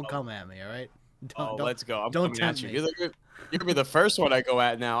come at me, all right? Don't, Let's go. I'm don't coming at tempt you. me. You're gonna be the first one I go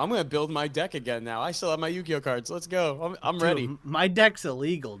at now. I'm gonna build my deck again now. I still have my Yu-Gi-Oh cards. Let's go. I'm Dude, ready. My deck's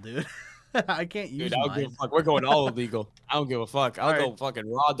illegal, dude. I can't use Dude, I don't give a mine. fuck. We're going all illegal. I don't give a fuck. I'll go Alright.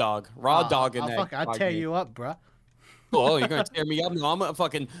 fucking raw dog. Raw dog in that. I'll tear you up, bro. Oh, you're gonna tear me up? No, I'm gonna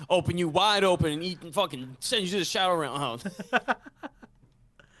fucking open you wide open and eat and fucking send you to the shadow realm. Oh.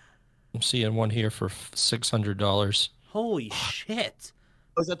 I'm seeing one here for $600. Holy shit.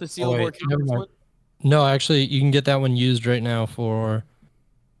 Was that the seal Oh, of wait, never Orichalcos mind. one? No, actually, you can get that one used right now for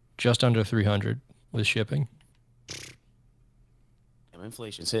just under $300 with shipping. Damn,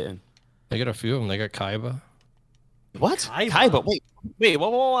 inflation's hitting. They got a few of them. They got Kaiba. What? Kaiba? Wait,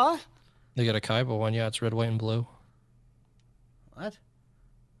 what? They got a Kaiba one. Yeah, it's red, white, and blue. What?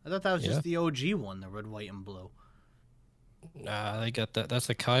 I thought that was Yeah. just the OG one, the red, white, and blue. Nah, they got that. That's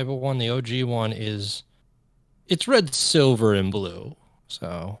the Kaiba one. The OG one it's red, silver, and blue.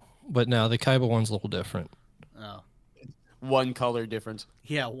 So, but now the Kaiba one's a little different. Oh. One color difference.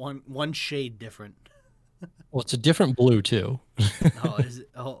 Yeah, one shade different. Well, it's a different blue too. Oh, is it?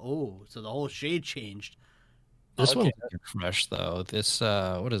 Oh, so the whole shade changed. This Okay. one's fresh though. This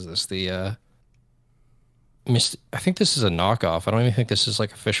what is this? The I think this is a knockoff. I don't even think this is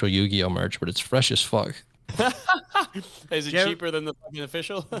like official Yu-Gi-Oh merch, but it's fresh as fuck. Is it Jeff- cheaper than the fucking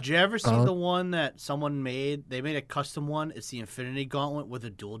official? Did you ever see Uh-huh. the one that someone made? They made a custom one. It's the Infinity Gauntlet with a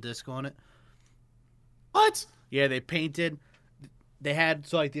dual disc on it. What? Yeah, they painted. They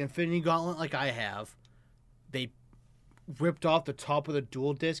had like the Infinity Gauntlet, like I have. They ripped off the top of the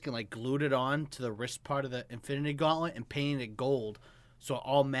dual disc and like glued it on to the wrist part of the Infinity Gauntlet and painted it gold, so it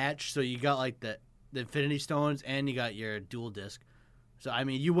all matched. So you got like the Infinity Stones and you got your dual disc. So I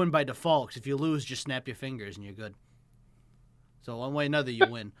mean, you win by default. 'Cause if you lose, just snap your fingers and you're good. So one way or another, you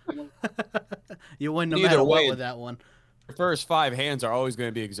win. You win no Either matter way, what with that one. The first 5 hands are always going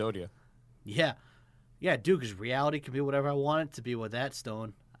to be Exodia. Yeah, yeah, dude. Because reality can be whatever I want it to be with that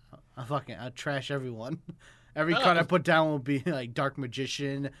stone. I trash everyone. Every card I put down will be like Dark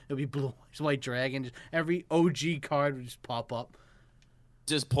Magician. It'll be Blue Eyes White Dragon. Just every OG card would just pop up.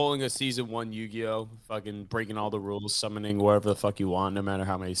 Just pulling a season 1 Yu-Gi-Oh, fucking breaking all the rules, summoning wherever the fuck you want, no matter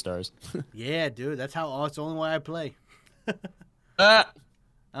how many stars. Yeah, dude. That's the only way I play. Ah!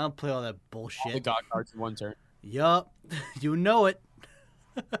 I don't play all that All the bullshit. god cards in one turn. Yup, you know it,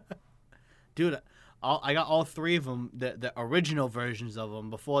 dude. I got all 3 of them, the original versions of them,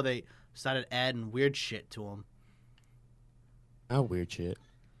 before they started adding weird shit to them. Oh, weird shit.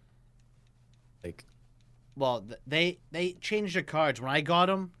 Like, Well, they changed the cards. When I got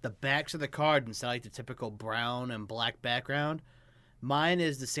them, the backs of the card, instead of like the typical brown and black background, mine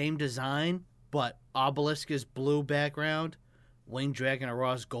is the same design, but Obelisk is blue background, Winged Dragon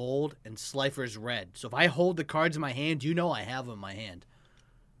Ross gold, and Slifer's red. So if I hold the cards in my hand, you know I have them in my hand.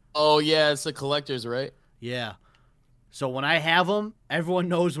 oh yeah, it's the collectors, right? Yeah. So when I have them, everyone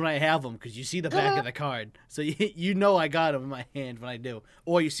knows when I have them because you see the back of the card. So you know I got them in my hand when I do.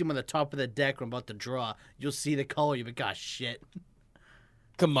 Or you see them on the top of the deck when I'm about to draw. You'll see the color. You'll be, gosh, shit.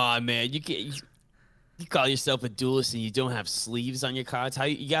 Come on, man. You call yourself a duelist and you don't have sleeves on your cards. How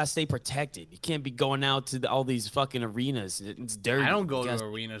you gotta stay protected. You can't be going out to all these fucking arenas. It's dirty. I don't go to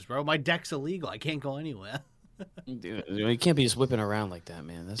arenas, bro. My deck's illegal. I can't go anywhere. Dude, you can't be just whipping around like that,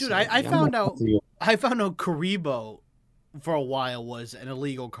 man. That's Dude, I found out Karibo for a while was an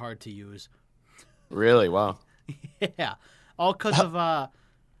illegal card to use. Really? Wow. Yeah, all because of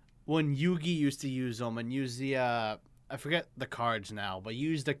when Yugi used to use them and use the I forget the cards now, but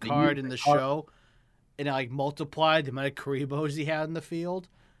use the card in the show, and it like multiplied the amount of Karibos he had in the field.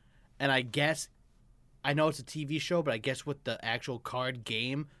 And I guess I know it's a TV show, but I guess with the actual card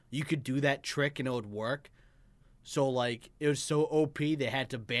game, you could do that trick and it would work. So like it was so OP they had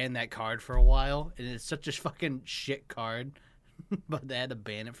to ban that card for a while, and it's such a fucking shit card, but they had to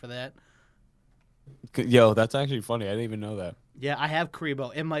ban it for that. Yo, that's actually funny. I didn't even know that. Yeah, I have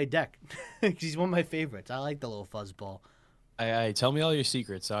Karibo in my deck. He's one of my favorites. I like the little fuzzball. Hey, tell me all your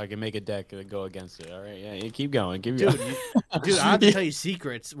secrets so I can make a deck and go against it. All right, yeah, keep going. Dude, Dude, I have to tell you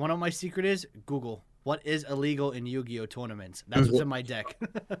secrets. One of my secret is Google what is illegal in Yu-Gi-Oh tournaments. That's what's in my deck.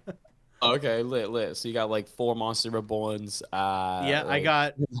 Okay, lit. So you got like 4 Monster Reborns. Yeah, like...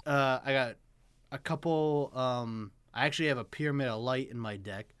 I got a couple. I actually have a Pyramid of Light in my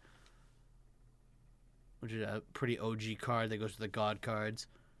deck, which is a pretty OG card that goes with the God cards.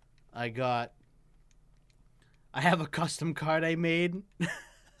 I have a custom card I made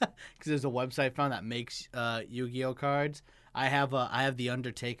because there's a website I found that makes Yu-Gi-Oh cards. I have the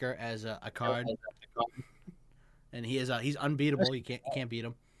Undertaker as a card, and he's unbeatable. You can't beat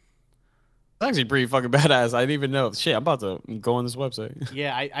him. That's actually pretty fucking badass. I didn't even know. Shit, I'm about to go on this website.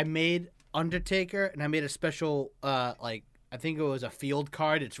 Yeah, I made Undertaker, and I made a special I think it was a field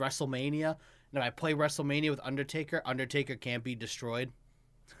card. It's WrestleMania. And if I play WrestleMania with Undertaker, Undertaker can't be destroyed.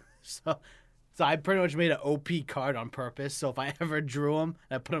 So I pretty much made an OP card on purpose. So if I ever drew him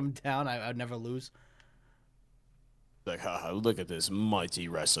and I put him down, I'd never lose. Like, haha, look at this mighty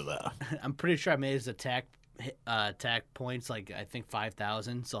wrestler. I'm pretty sure I made his attack points like I think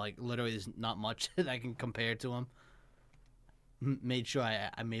 5,000. So like literally there's not much that I can compare to him. Made sure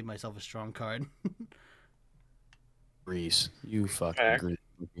I made myself a strong card. Reese, you fucking great.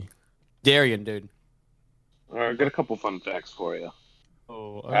 Darian, dude. I got a couple fun facts for you.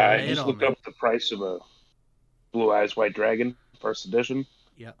 Oh, I just looked up the price of a Blue Eyes White Dragon first edition.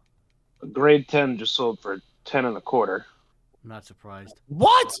 Yeah. A grade 10 just sold for 10 and a quarter. I'm not surprised.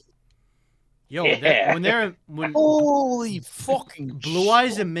 What? Yo, Yeah. when Holy fucking Blue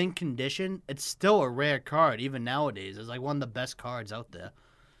Eyes in mint condition, it's still a rare card even nowadays. It's like one of the best cards out there.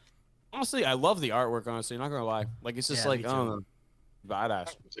 Honestly, I love the artwork. Honestly, not gonna lie. Like it's just Yeah, like me I don't too. know,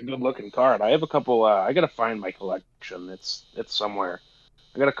 badass. It's a good looking card. I have a couple. I gotta find my collection. It's somewhere.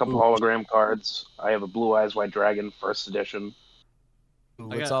 I got a couple hologram cards. I have a Blue Eyes White Dragon first edition.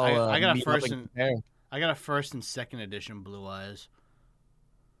 I got a first and second edition Blue Eyes.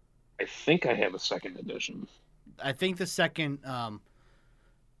 I think I have a second edition. I think the second, like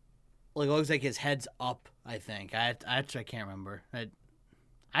it looks like his head's up. I think I can't remember. I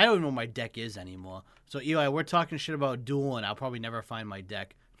don't even know what my deck is anymore. So Eli, we're talking shit about dueling. I'll probably never find my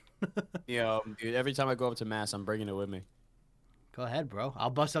deck. Yeah, dude. Every time I go up to Mass, I'm bringing it with me. Go ahead, bro. I'll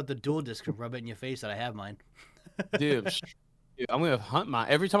bust out the duel disc and rub it in your face that I have mine. Dude, I'm gonna hunt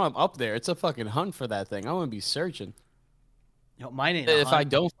every time I'm up there. It's a fucking hunt for that thing. I'm gonna be searching. Yo, mine ain't. If I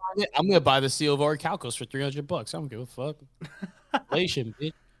don't find it, I'm gonna buy the Seal of Orichalcos for $300. I don't give a fuck. Inflation,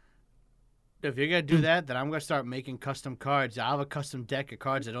 bitch. If you're gonna do that, then I'm gonna start making custom cards. I'll have a custom deck of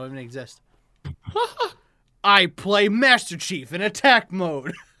cards that don't even exist. I play Master Chief in attack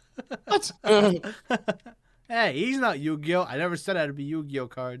mode. What? Hey, he's not Yu-Gi-Oh! I never said I had to be Yu-Gi-Oh!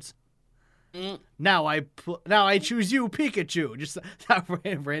 Cards. Now I choose you, Pikachu. Just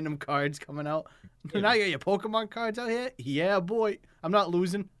random cards coming out. Now you got your Pokemon cards out here? Yeah, boy. I'm not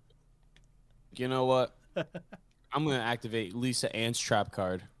losing. You know what? I'm gonna activate Lisa Ann's trap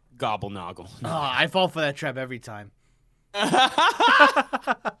card. Gobble Noggle. Oh, I fall for that trap every time.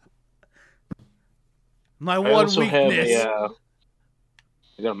 My I one also weakness. have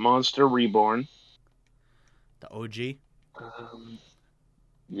I got Monster Reborn. The OG.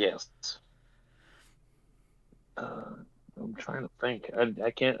 Yes. I'm trying to think.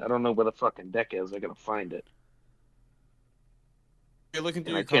 I can't. I don't know where the fucking deck is. I gotta find it. You're looking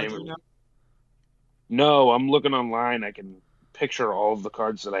through I your can't cards right even- now? No, I'm looking online. I can picture all of the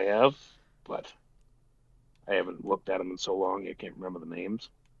cards that I have, but I haven't looked at them in so long. I can't remember the names.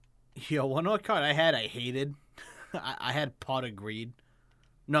 Yo, one more card I had I hated. I had Pot of Greed.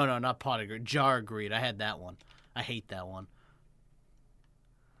 No, not Pot of Greed. Jar of Greed. I had that one. I hate that one.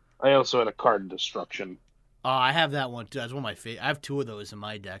 I also had a Card Destruction. Oh, I have that one too. That's one of my favorite. I have 2 of those in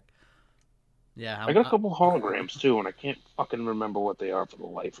my deck. Yeah, I got a couple holograms too, and I can't fucking remember what they are for the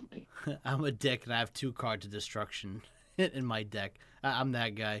life of me. I'm a dick, and I have 2 Cards of Destruction in my deck. I'm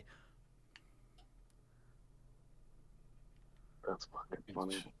that guy. That's fucking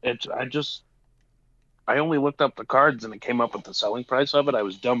funny. I only looked up the cards and it came up with the selling price of it. I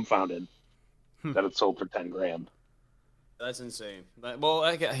was dumbfounded that it sold for 10 grand. That's insane. Well,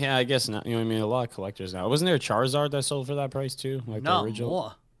 I guess not. You know what I mean? A lot of collectors now. Wasn't there a Charizard that sold for that price too? Like No, the original?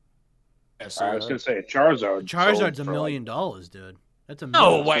 more. I was gonna say a Charizard. Charizard's sold $1 for, million, dude. That's a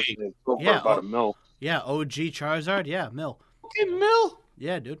No mil. way. It sold for Yeah, about a mil. Yeah, OG Charizard. Yeah, mil. Okay, mil.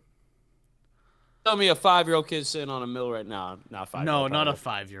 Yeah, dude. Tell me a 5-year-old kid sitting on a mill right now. Not 5. No, not a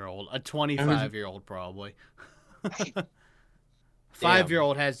 5-year-old. A 25-year-old probably.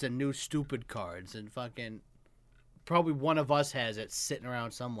 5-year-old has the new stupid cards, and fucking probably one of us has it sitting around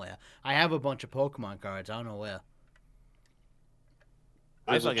somewhere. I have a bunch of Pokemon cards. I don't know where.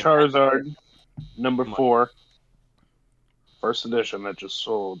 There's a fucking- Charizard number 4, first edition that just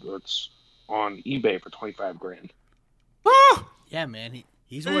sold. It's on eBay for 25 grand. Ah! Yeah, man,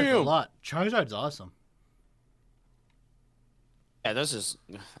 he's worth a Damn. lot. Charizard's awesome. Yeah, that's just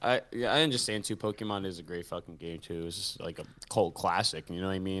I understand too. Pokemon is a great fucking game too. It's just like a cult classic. You know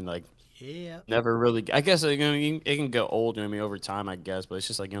what I mean? Like Yeah. never really. I guess like, it can go old. You know what I mean over time. I guess, but it's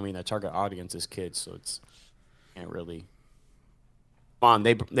just like you know what I mean. The target audience is kids, so it's can't really. Come on,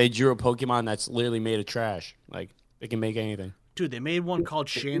 they drew a Pokemon that's literally made of trash. Like they can make anything. Dude, they made one called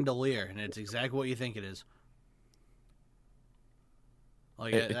Chandelier, and it's exactly what you think it is.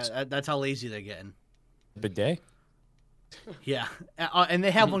 Like, that's how lazy they're getting. Bidet. Yeah. And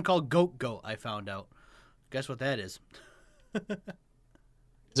they have one called Goat, I found out. Guess what that is? Is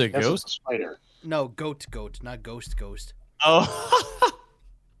it a That's ghost? a spider. No, Goat, not Ghost. Oh.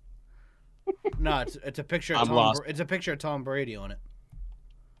 No, it's a picture of I'm lost. It's a picture of Tom Brady on it.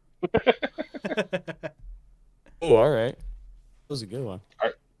 Oh, all right. That was a good one.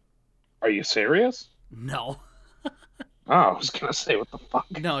 Are you serious? No. Oh, I was gonna say, what the fuck?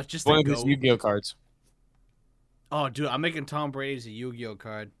 No, it's just One a of his goat. Yu-Gi-Oh cards. Oh, dude, I'm making Tom Brady's a Yu-Gi-Oh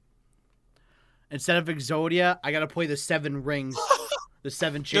card. Instead of Exodia, I gotta play the 7 rings. The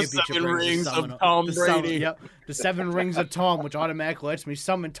 7 championship 7 rings. rings to of summon- Tom to summon- Brady. Yep. The 7 rings of Tom, which automatically lets me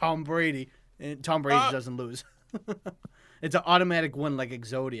summon Tom Brady. And Tom Brady doesn't lose. It's an automatic win like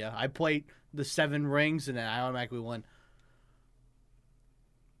Exodia. I play the 7 rings and then I automatically win.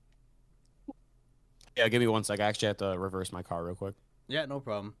 Yeah, give me 1 sec. I actually have to reverse my car real quick. Yeah, no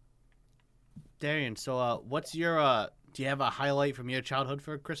problem. Darian, so what's your do you have a highlight from your childhood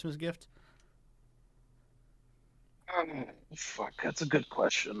for a Christmas gift? Fuck, that's a good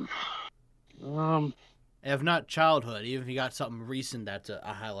question. If not childhood, even if you got something recent, that's a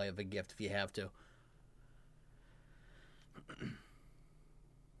highlight of a gift if you have to.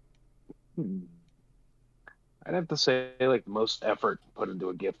 I'd have to say, like, the most effort put into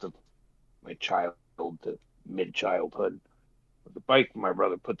a gift of my child to mid-childhood. The bike my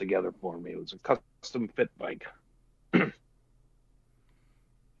brother put together for me, it was a custom fit bike.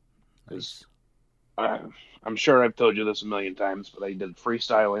 Nice. I'm sure I've told you this a million times, but I did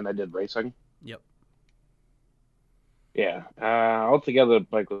freestyling, I did racing. Yep. Yeah, altogether, the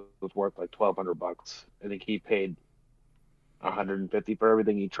bike was worth like $1,200. I think he paid $150 for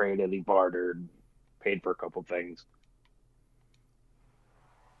everything. He traded, he bartered, paid for a couple things.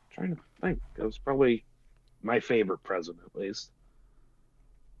 Trying to think, it was probably my favorite present, at least.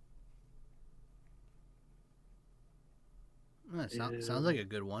 Sounds like a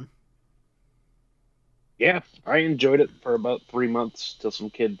good one. Yeah, I enjoyed it for about 3 months till some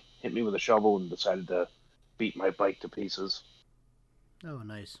kid hit me with a shovel and decided to beat my bike to pieces. Oh,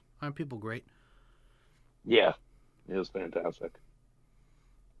 nice. Aren't people great? Yeah, it was fantastic.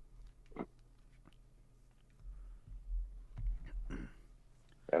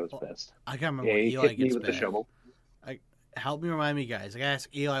 That was best. I can't remember Yeah, what he Eli hit me gets with the back. shovel. Help me remind me, guys. I gotta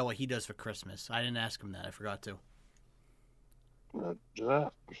ask Eli what he does for Christmas. I didn't ask him that. I forgot to. Well,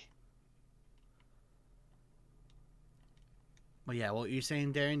 yeah, what you're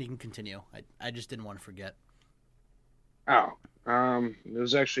saying, Darren, you can continue. I just didn't want to forget. Oh, it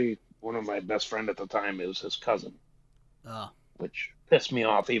was actually one of my best friend at the time. It was his cousin, Oh, which pissed me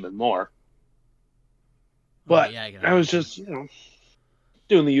off even more. well, But yeah, I was just,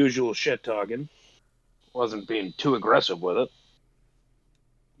 doing the usual shit talking. Wasn't being too aggressive with it.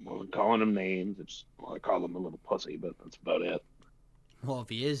 Wasn't calling him names. I called him a little pussy, but that's about it. Well, if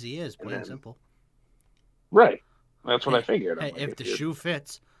he is, he is. Plain and then- simple. Right. That's what I figured. I'm Hey, like, if the shoe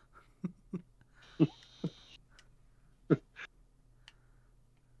fits. I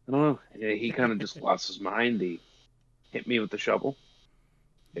don't know. Yeah, he kind of just lost his mind. He hit me with the shovel.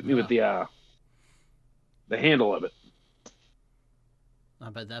 Hit me with the handle of it. I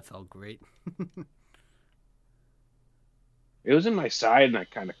bet that felt great. It was in my side, and I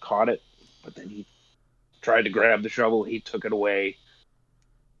kind of caught it. But then he tried to grab the shovel. He took it away.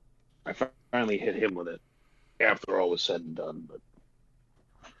 I finally hit him with it after all was said and done. But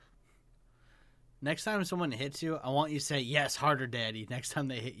Next time someone hits you, I want you to say, yes, harder, daddy, next time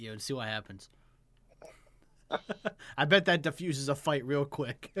they hit you and see what happens. I bet that diffuses a fight real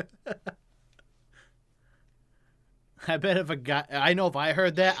quick. I bet if a guy, I know if I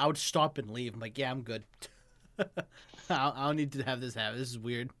heard that, I would stop and leave. I'm like, yeah, I'm good. I don't need to have this happen. This is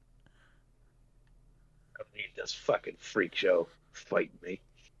weird. I don't need this fucking freak show fighting me.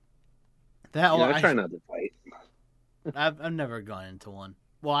 That I try not to fight. I've never gone into one.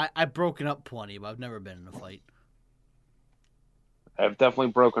 Well, I've broken up plenty, but I've never been in a fight. I've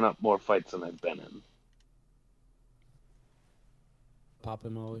definitely broken up more fights than I've been in.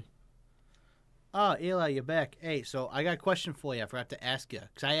 Poppin' Molly. Oh, Eli, you're back. Hey, so I got a question for you. I forgot to ask you.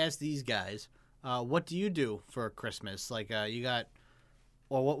 Because I asked these guys, what do you do for Christmas? Like,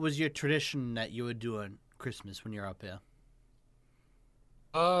 or what was your tradition that you would do on Christmas when you're up here?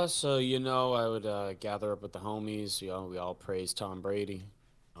 So I would gather up with the homies. We all praise Tom Brady.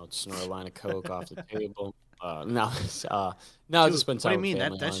 I'd snort a line of coke off the table. No, Dude, just spend what time do you with mean?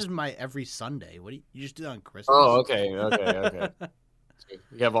 family, That's just honestly. my every Sunday. What do you just do that on Christmas? Oh, okay.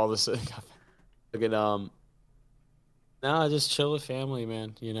 You have all this. Look at No, just chill with family,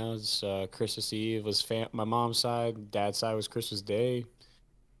 man. It's Christmas Eve was my mom's side, dad's side was Christmas Day.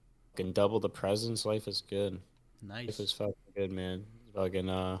 Can double the presents. Life is good. Nice. Life is fucking good, man. Fucking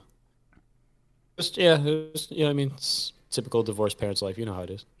it's typical divorced parents' life. You know how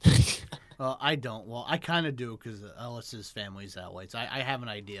it is. Well, I don't. Well, I kind of do because Ellis's family's that way. So I have an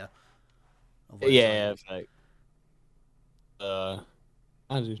idea. Of what it's like. I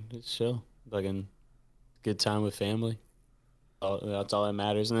do. It's chill. Fucking good time with family. That's all that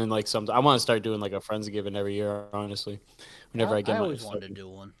matters. And then I want to start doing like a Friendsgiving every year. Honestly, whenever I get I my always wanted to do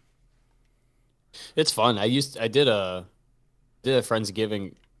one. It's fun. I did a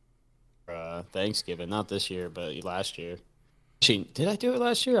Friendsgiving, Thanksgiving, not this year, but last year. Actually, did I do it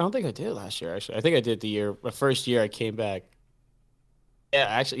last year? I don't think I did it last year. Actually, I think I did the first year I came back.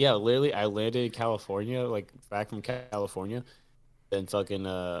 Yeah, literally, I landed in California, back from California, then fucking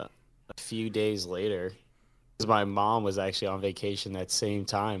a few days later, because my mom was actually on vacation that same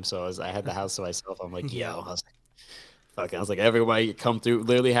time, so I had the house to myself. I'm like, yo, I was like, everybody come through.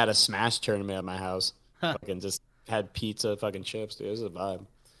 Literally had a Smash tournament at my house. Fucking just had pizza, fucking chips, dude. It was a vibe.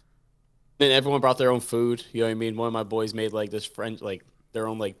 Then everyone brought their own food. You know what I mean? One of my boys made this French, their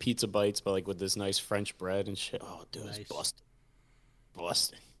own pizza bites, but with this nice French bread and shit. Oh, dude, Nice. it's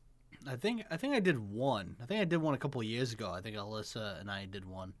busted. I think I did one. I think I did one a couple of years ago. I think Alyssa and I did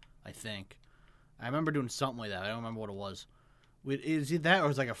one. I think. I remember doing something like that. I don't remember what it was. Is it that or it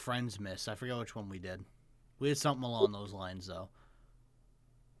was like a friend's miss? I forget which one we did. We did something along those lines though.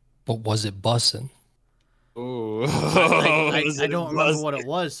 But was it bussin'? Ooh. I don't remember what it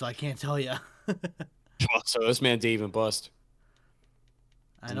was, so I can't tell you. So this man didn't even bust.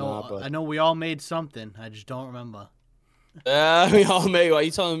 I know we all made something. I just don't remember. We all made. Are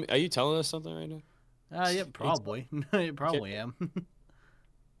you telling us something right now? Yeah, probably. Probably am.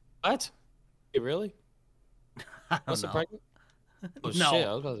 What? Hey, really? I don't What's know. the pregnant? Oh No. shit!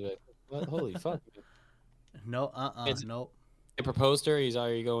 I was about to be like, what? Holy fuck! No, nope. I proposed to her. He's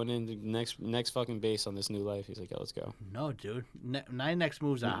already going into next fucking base on this new life. He's like, "Yo, let's go." No, dude. My next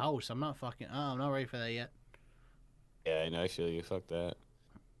move's a house. I'm not fucking. I'm not ready for that yet. Yeah, I know. I feel you. Fuck that.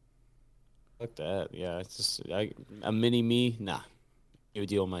 Fuck that. Yeah, it's just a mini me. Nah, you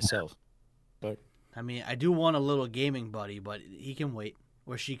deal with myself. But I mean, I do want a little gaming buddy, but he can wait,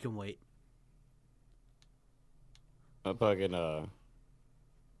 or she can wait. I fucking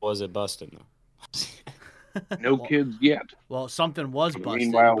was it busting though? No kids yet. Well, something was busted,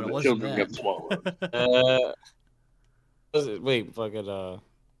 Meanwhile, but it the wasn't children that. get swallowed. Wait, fucking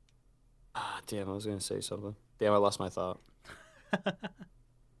damn, I was gonna say something. Damn, I lost my thought.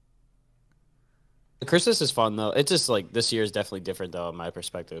 Christmas is fun though. It's just this year is definitely different though. In my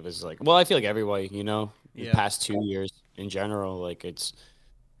perspective is well, I feel like everybody, the Yeah. past 2 years in general, it's.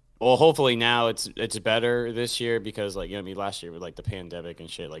 Well, hopefully now it's better this year because last year with the pandemic and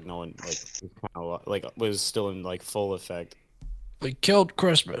shit, no one was still in full effect. We killed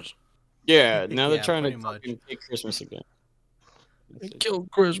Christmas. Yeah, now they're Yeah, trying to pretty much. fucking take Christmas again. We killed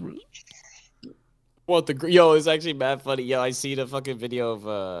Christmas. What the yo? It's actually mad funny. Yo, I seen a fucking video of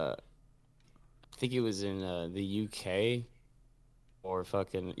I think it was in the UK or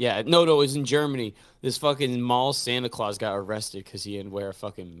fucking no, it was in Germany. This fucking mall Santa Claus got arrested because he didn't wear a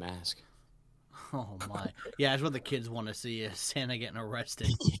fucking mask. Oh my. Yeah, that's what the kids want to see is Santa getting arrested.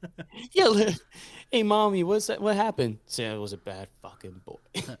 Yeah, hey mommy, what's that? What happened? Santa was a bad fucking boy.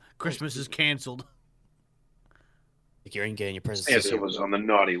 Christmas is canceled. Like you ain't getting your presents. This Santa year. was on the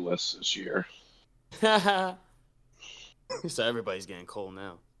naughty list this year. So everybody's getting cold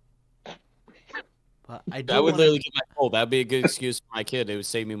now. But I would literally get my cold. That'd be a good excuse for my kid. It would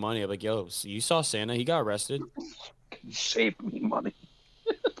save me money. I'm like, yo, so you saw Santa? He got arrested. Save me money.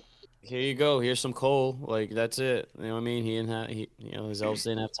 Here you go. Here's some coal. Like that's it. You know what I mean? He didn't have. His elves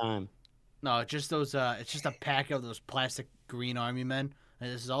didn't have time. No, it's just those. It's just a pack of those plastic green army men.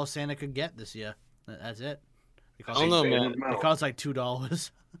 And this is all Santa could get this year. That's it. I don't know, man. It costs like $2.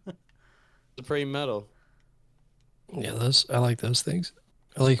 It's pretty metal. Yeah, I like those things.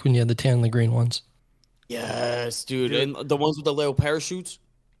 I like when you had the tan and the green ones. Yes, dude. And the ones with the little parachutes.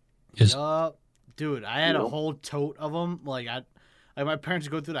 Yes. Dude, I had a whole tote of them. Like my parents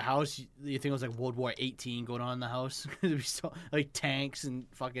would go through the house. You think it was like World War 18 going on in the house? There'd be so like tanks and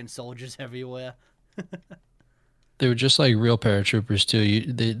fucking soldiers everywhere. They were just like real paratroopers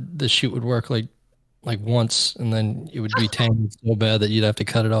too. The shoot would work like once, and then it would be tangled so bad that you'd have to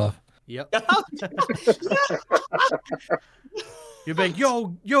cut it off. Yep. You're like,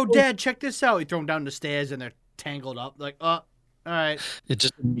 yo, Dad, check this out. You throw them down the stairs, and they're tangled up. Like, all right. He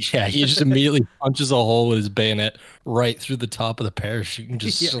just immediately punches a hole with his bayonet right through the top of the parachute and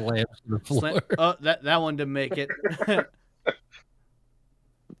just slams to the floor. That one didn't make it.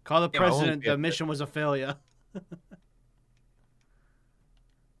 Call the president. The mission was a failure.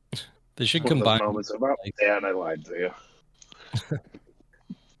 They should combine. About Dan, I lied to you.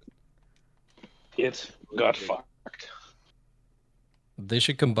 It got fucked. They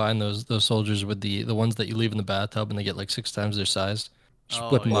should combine those soldiers with the ones that you leave in the bathtub and they get like 6 times their size. Just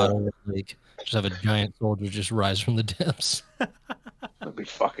flip them out of the lake. Just have a giant soldier just rise from the depths. That'd be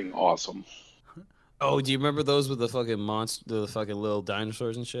fucking awesome. Oh, do you remember those with the fucking the fucking little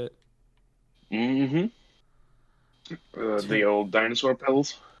dinosaurs and shit? Mm-hmm. The old dinosaur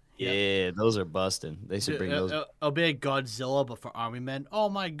pills. Yeah, those are busting. They should bring those. It'll be a Godzilla, but for army men. Oh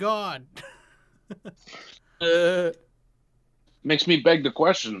my god. Makes me beg the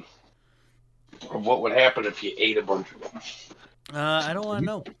question of what would happen if you ate a bunch of them. I don't want to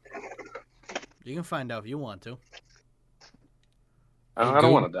know. You can find out if you want to. I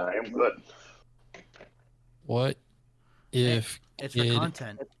don't want to die. I'm good. What if it's for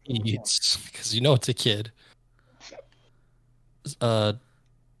content? Eats, because it's a kid.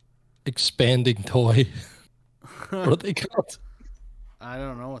 Expanding toy. What are they called? I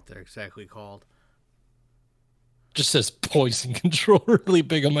don't know what they're exactly called. Just says poison control really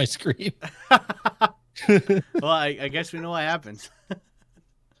big on my screen. Well, I guess we know what happens.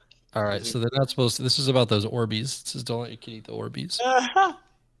 All right, so they're not supposed to. This is about those Orbeez. It says don't let your kid eat the Orbeez.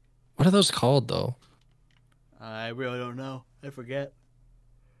 What are those called, though? I really don't know. I forget.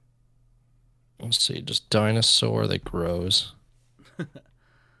 Let's see, just dinosaur that grows.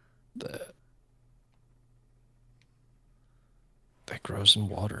 that grows in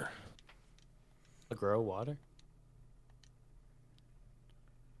water. Grow water?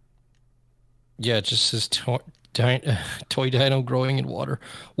 Yeah, it just says toy dino growing in water.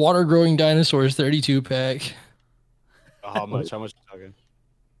 Water growing dinosaurs 32 pack. How much? How much are you talking?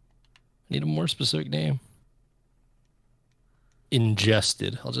 Need a more specific name.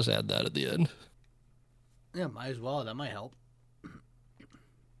 Ingested. I'll just add that at the end. Yeah, might as well. That might help.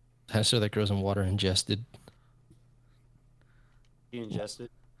 Dinosaur that grows in water ingested. You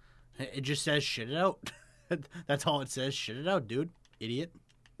ingested? It just says shit it out. That's all it says. Shit it out, dude. Idiot.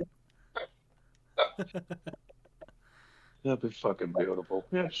 That'd be fucking beautiful.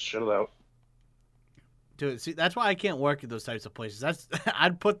 Yeah, shut it out. Dude, see, that's why I can't work at those types of places.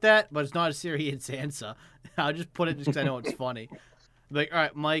 I'd put that, but it's not a serious answer. I'll just put it just because I know it's funny. Like, all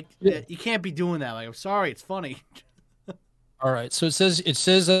right, Mike, you can't be doing that. Like, I'm sorry, it's funny. All right, so it says,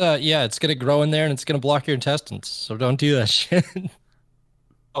 yeah, it's gonna grow in there and it's gonna block your intestines. So don't do that shit.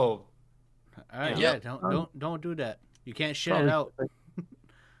 Oh, all right, yeah, don't do that. You can't shit it out.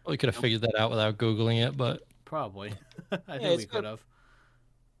 We could have figured that out without Googling it, but probably. I think we could have.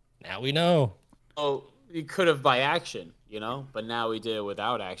 Now we know. Oh, we could have by action, but now we did it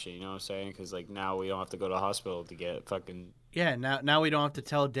without action. You know what I'm saying? Because now we don't have to go to the hospital to get fucking. Yeah, now we don't have to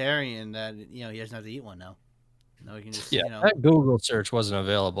tell Darian that he doesn't have to eat one now. No, we can just that Google search wasn't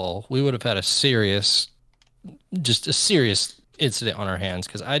available. We would have had a serious incident on our hands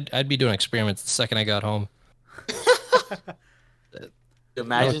because I'd be doing experiments the second I got home.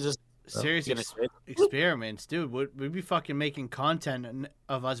 Imagine just Serious gonna say- experiments, dude. We'd be fucking making content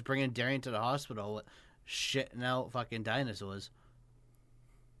of us bringing Darian to the hospital with shitting out fucking dinosaurs.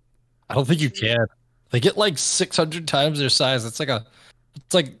 I don't think you can. They get like 600 times their size. It's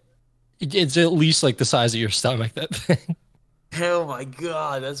at least like the size of your stomach. That thing. Oh my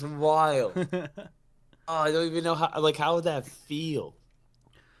god, that's wild. Oh, I don't even know how would that feel?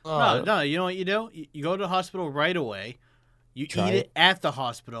 No, you know what you do? You go to the hospital right away. You Try eat it it. at the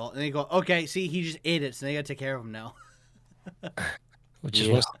hospital, and they go, okay, see, he just ate it, so they gotta take care of him now. Which is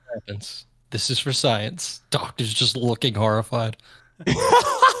what happens. This is for science. Doctor's just looking horrified.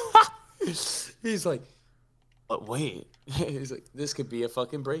 He's like, but wait. He's like, this could be a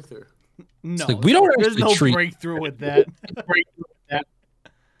fucking breakthrough. No, like, we don't there's actually no treat- breakthrough with that.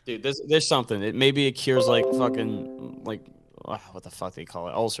 Dude, there's something. Maybe it cures like fucking like what the fuck they call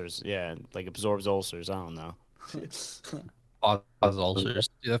it? Ulcers. Yeah, like absorbs ulcers. I don't know. Cause ulcers.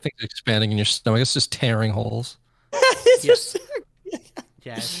 Dude, that thing's expanding in your stomach. It's just tearing holes. Yes.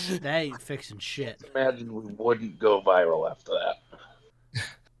 Yeah, that ain't fixing shit. Imagine we wouldn't go viral after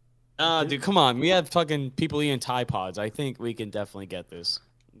that. Dude, come on. We have fucking people eating Tide Pods. I think we can definitely get this.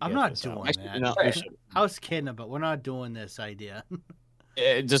 I'm get not this out. doing Actually, that. no, we should. I was kidding, but we're not doing this idea.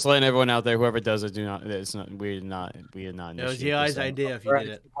 Just letting everyone out there, whoever does it, do not. It's not. We are not. It was initiate Eli's this. idea if you did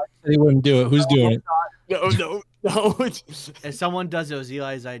it. He wouldn't do it. Who's doing it? No. If someone does it, it was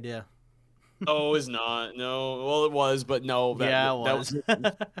Eli's idea. No, it's not. No. Well, it was, but no. Yeah, it was.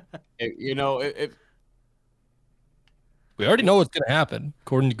 You know, if We already know what's gonna happen,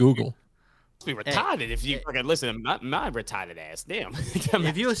 according to Google. be retarded if you fucking listen to my retarded ass. Damn.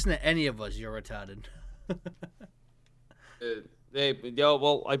 If you listen to any of us, you're retarded.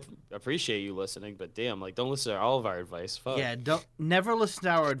 Well, I appreciate you listening, but damn, like, don't listen to all of our advice. Fuck. Yeah, don't never listen to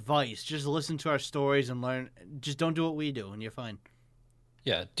our advice. Just listen to our stories and learn. Just don't do what we do, and you're fine.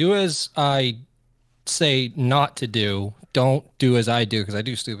 Yeah, do as I say not to do. Don't do as I do because I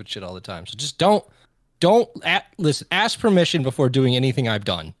do stupid shit all the time. So just don't listen. Ask permission before doing anything I've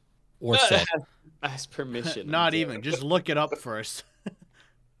done or said. Ask permission. Not even. Just look it up first. I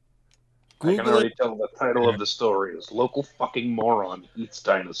can Google already it. tell the title of the story is "Local Fucking Moron Eats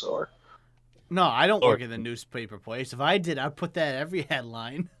Dinosaur." No, I don't work in the newspaper place. If I did, I'd put that at every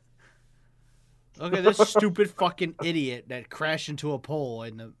headline. Look at this stupid fucking idiot that crashed into a pole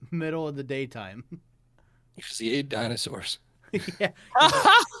in the middle of the daytime. Because he ate dinosaurs. Yeah,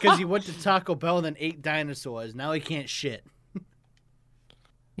 because he went to Taco Bell and then ate dinosaurs. Now he can't shit.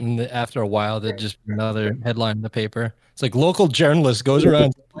 And after a while, there'd just be another headline in the paper. It's like local journalist goes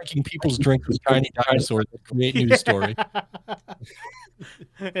around liking people's drinks with tiny dinosaurs that create news story.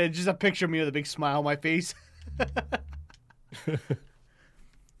 And just a picture of me with a big smile on my face.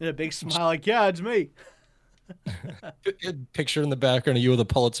 And a big smile, like, yeah, it's me. Picture in the background of you with a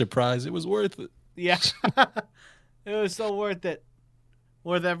Pulitzer Prize. It was worth it. Yeah. It was so worth it.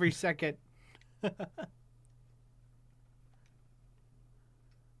 Worth every second.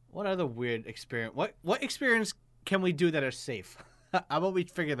 What other weird experience? What experience can we do that are safe? How about we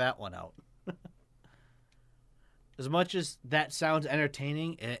figure that one out? As much as that sounds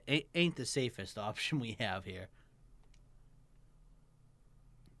entertaining, it ain't the safest option we have here.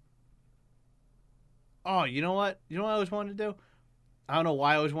 Oh, you know what? You know what I always wanted to do? I don't know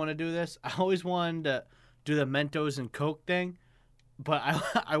why I always want to do this. I always wanted to do the Mentos and Coke thing, but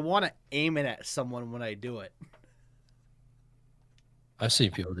I want to aim it at someone when I do it. I've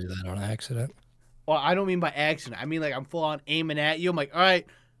seen people do that on accident. Well, I don't mean by accident. I mean like I'm full on aiming at you. I'm like, all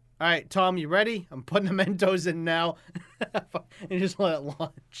right, Tom, you ready? I'm putting the Mentos in now, and just let it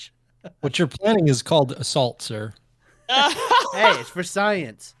launch. What you're planning is called assault, sir. Hey, it's for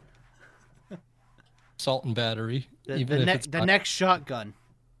science. Assault and battery. The next shotgun.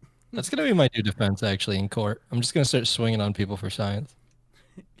 That's gonna be my new defense actually in court. I'm just gonna start swinging on people for science.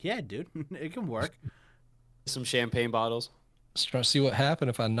 Yeah, dude, it can work. Some champagne bottles. Just trying to see what happened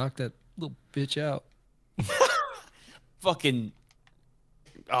if I knocked that little bitch out. Fucking.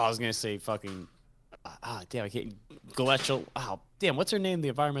 Oh, I was gonna say fucking. Damn, I can't. Glacial. Oh, damn, what's her name? The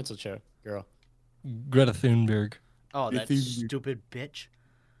environmental chair girl. Greta Thunberg. Oh, that stupid bitch.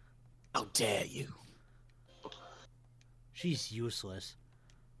 How dare you? She's useless.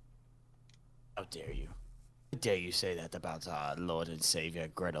 How dare you? How dare you say that about our Lord and Savior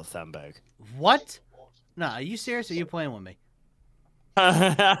Greta Thunberg? What? Nah, are you serious? Or are you playing with me?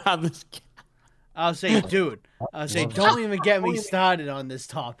 I'm just kidding. I'll say, dude. I'll say, don't even get me started on this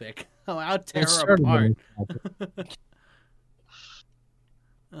topic. I'll tear Let's her start apart. with it.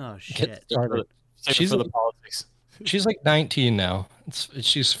 Oh Get shit. started. Save it She's for a- the politics. She's like 19 now.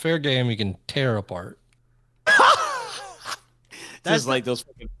 She's fair game. You can tear her apart. Just like those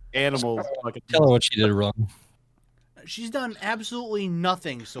fucking animals. Fucking Tell her what she did wrong. She's done absolutely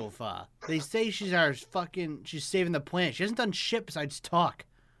nothing so far. They say she's saving the planet. She hasn't done shit besides talk.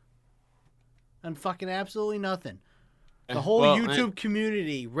 And fucking absolutely nothing. The whole YouTube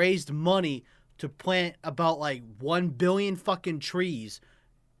community raised money to plant about like 1 billion fucking trees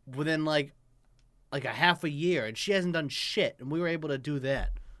within like a half a year, and she hasn't done shit, and we were able to do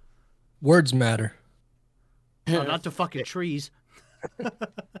that. Words matter. No, not to fucking trees.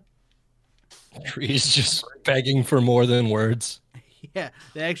 Trees just begging for more than words. Yeah,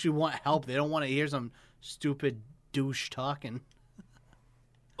 they actually want help. They don't want to hear some stupid douche talking.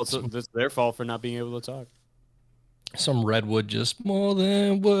 Also, it's their fault for not being able to talk. Some redwood just more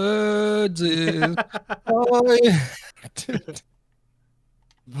than words is. Oh, yeah.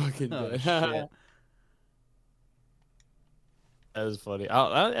 Fucking Oh, shit. shit. That was funny.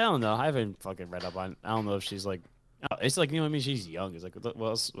 I don't know. I haven't fucking read up on. I don't know if she's like. It's like, you know what I mean. She's young. It's like,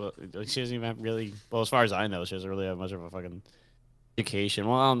 well, she doesn't even have really. Well, as far as I know, she doesn't really have much of a fucking education.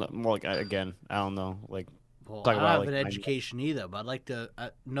 Well, I don't know. Well, like, again, I don't know. Like, Well, talk I about, don't have like, an education either, but I'd like to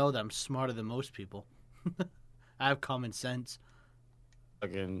know that I'm smarter than most people. I have common sense.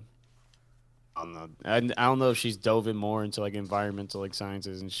 fucking. I don't know. I don't know if she's dove in more into like environmental like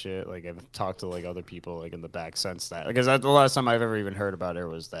sciences and shit. Like, I've talked to like other people like in the back since that. Because the last time I've ever even heard about her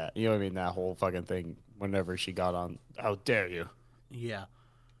was that. You know what I mean? That whole fucking thing. Whenever she got on, how dare you? Yeah.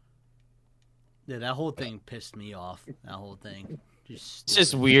 Yeah, that whole thing pissed me off. That whole thing. It's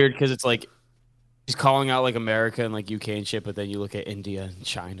just weird because it's like he's calling out like America and like UK and shit, but then you look at India and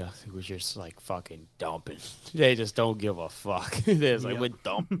China, who was just like fucking dumping. They just don't give a fuck. They're just like, we're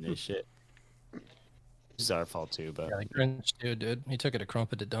dumping this shit. It's our fault too, but Yeah, like Grinch too, dude. He took it to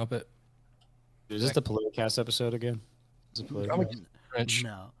Crumpet to dump it. is this the Politicast episode again? Is it Politicast? Grinch.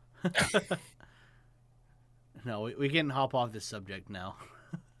 No. No, we can hop off this subject now.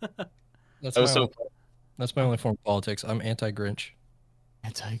 That's That my, was so only, that's my only form of politics. I'm anti-Grinch.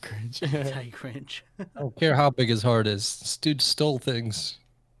 anti-cringe. Anti-cringe. I don't care how big his heart is. This dude stole things.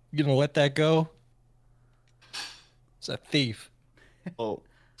 You gonna let that go? It's a thief. Well,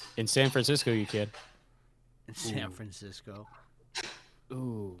 in San Francisco, you can. In San Francisco.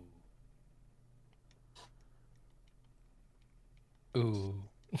 Ooh. Ooh.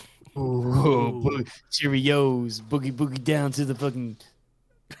 Ooh. Cheerios, boogie down to the fucking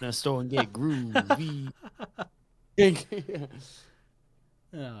store and get groovy.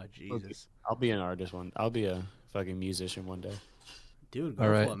 Oh, Jesus. I'll be an artist one. I'll be a fucking musician one day. Dude, go All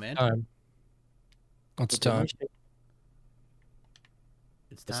right. for it, man. Time. It's time. It's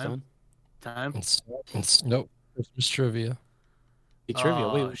It's time. done. Time. It's nope. Christmas trivia. Hey, trivia.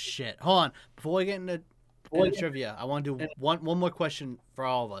 Oh, Wait, shit. Hold on. Before we get into trivia, I want to do one more question for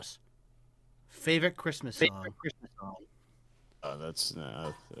all of us. Favorite Christmas song? that's it's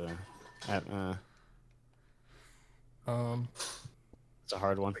a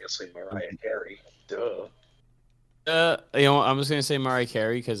hard one. I guess say Mariah Carey. Duh. You know, I'm just gonna say Mariah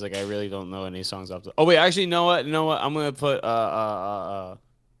Carey because like I really don't know any songs off the. Oh wait, actually, you know what? I'm gonna put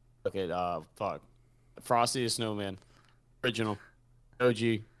okay, fuck, Frosty the Snowman, original, OG,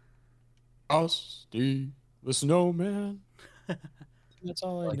 Frosty the Snowman. That's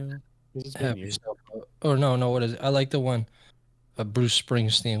all I know. It's been Have years. yourself or no, what is it? I like the one. Bruce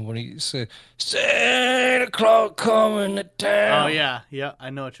Springsteen when he said Santa Claus coming to town. Oh, yeah. Yeah, I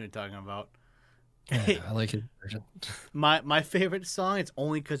know what you're talking about. Yeah, I like his version. My favorite song, it's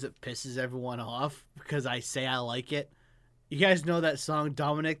only because it pisses everyone off because I say I like it. You guys know that song,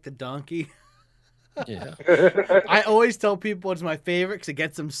 Dominic the Donkey? Yeah. I always tell people it's my favorite because it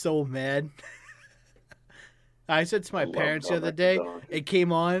gets them so mad. I said to my parents the other day, it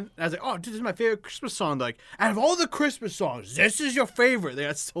came on, and I was like, oh, dude, this is my favorite Christmas song. Like, out of all the Christmas songs, this is your favorite. They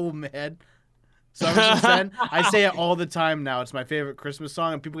got so mad. So ever since then, I say it all the time now. It's my favorite Christmas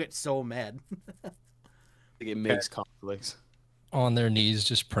song, and people get so mad. It makes conflicts. On their knees,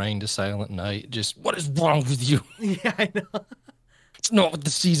 just praying to Silent Night. Just, what is wrong with you? Yeah, I know. It's not what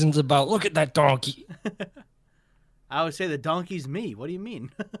the season's about. Look at that donkey. I would say the donkey's me. What do you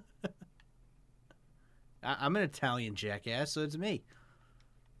mean? I'm an Italian jackass, so it's me.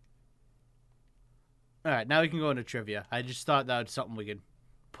 All right, now we can go into trivia. I just thought that was something we could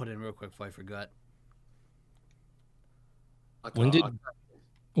put in real quick before I forgot. When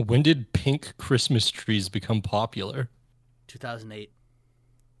did pink Christmas trees become popular? 2008.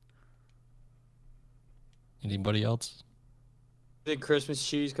 Anybody else? Did Christmas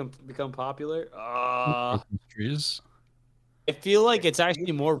trees become popular? Christmas trees. I feel like it's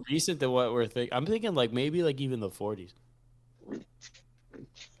actually more recent than what we're thinking. I'm thinking like maybe like even the 40s.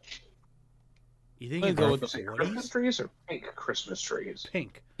 You think I'm it's gonna go like with the Say 40s? Christmas trees or pink Christmas trees?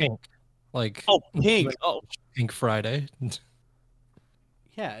 Pink. Like Oh, pink. Oh, Pink Friday.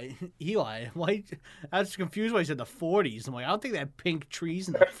 Yeah, Eli. Why? I was confused when he said the 40s. I'm like, I don't think they had pink trees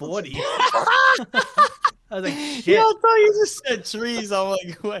in the 40s. I was like, shit. yeah, I thought you just said trees. I'm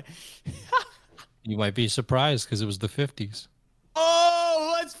like, what? You might be surprised because it was the 50s.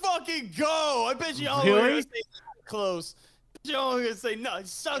 Oh, let's fucking go! I bet you all were Really? gonna say close. You all were gonna say no.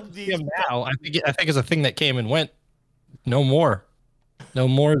 Suck these. Yeah, now I think it's a thing that came and went. No more. No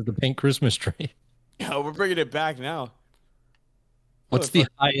more is the pink Christmas tree. Yeah, we're bringing it back now. What's the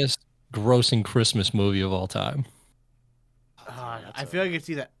highest grossing Christmas movie of all time? I feel like it's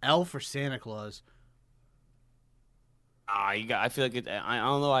either Elf or Santa Claus. You got. I feel like it. I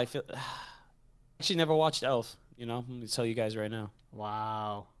don't know. I feel. Actually, never watched Elf. You know, let me tell you guys right now.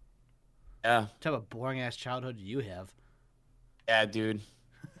 Wow. Yeah. What type of boring ass childhood do you have? Yeah, dude.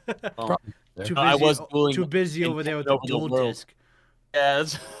 Oh. Probably. Too busy, I was dueling too busy over there with the over the dual world. disc. Yeah.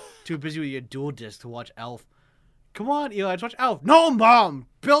 That's... Too busy with your dual disc to watch Elf. Come on, Eli, let's watch Elf. No, Mom!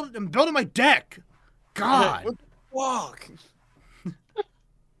 I'm building my deck! God! What the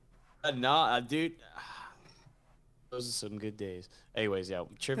fuck? Nah, dude. Those are some good days. Anyways, yeah,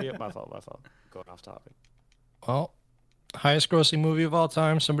 trivia. My fault. Going off topic. Well, highest grossing movie of all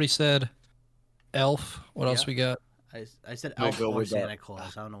time. Somebody said Elf. What else we got? I said I'm gonna Elf go or with Santa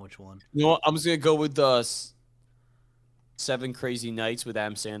Claus. I don't know which one. You know what? I'm just gonna go with the 7 Crazy Nights with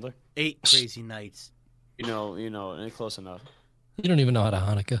Adam Sandler. 8 Crazy Nights. You know, close enough. You don't even know how to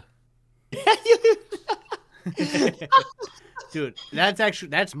Hanukkah. Dude,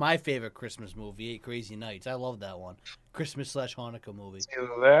 that's my favorite Christmas movie, 8 Crazy Nights. I love that one. Christmas/Hanukkah movie. It's either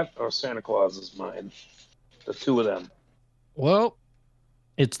that or Santa Claus is mine. The two of them. Well,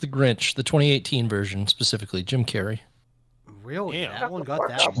 it's The Grinch, the 2018 version specifically. Jim Carrey. Really? Yeah. That one got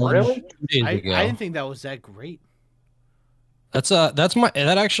that Fuck, much? really? 2 days I ago. didn't think that was that great.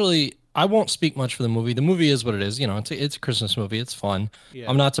 That actually, I won't speak much for the movie. The movie is what it is. You know, it's a Christmas movie. It's fun. Yeah.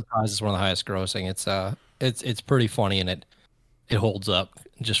 I'm not surprised it's one of the highest grossing. It's pretty funny and it holds up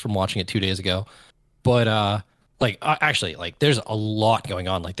just from watching it 2 days ago. But actually, like there's a lot going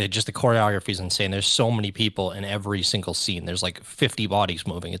on. Like the choreography is insane. There's so many people in every single scene. There's like 50 bodies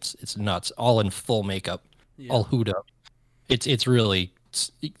moving. It's nuts. All in full makeup, Yeah. all hooed up. It's really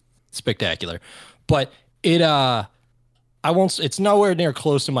spectacular. But it's nowhere near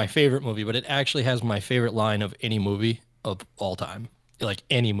close to my favorite movie, but it actually has my favorite line of any movie of all time. Like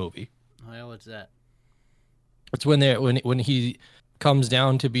any movie. Oh, yeah, what's that? It's when he comes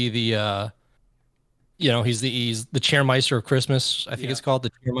down to be the he's the chairmeister of Christmas. I think Yeah. it's called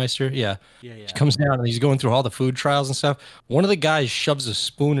the chairmeister. Yeah. Yeah. He comes down and he's going through all the food trials and stuff. One of the guys shoves a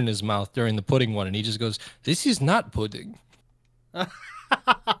spoon in his mouth during the pudding one, and he just goes, "This is not pudding."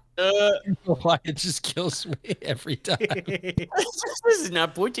 Why it just kills me every time. This is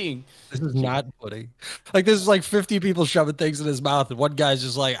not pudding. This is not pudding. Like there's like 50 people shoving things in his mouth, and one guy's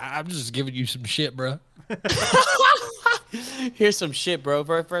just like, "I'm just giving you some shit, bro." Here's some shit, bro.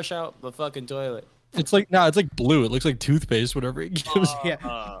 Fresh out the fucking toilet. It's like blue. It looks like toothpaste. Whatever it gives.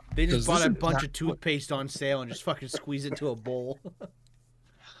 Yeah. They just Does bought this a is bunch not- of toothpaste on sale and just fucking squeeze it into a bowl.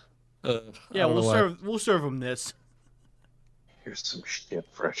 I Yeah, don't know why. we'll serve them this. Here's some shit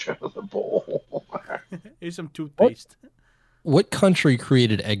fresh out of the bowl. Here's some toothpaste. What country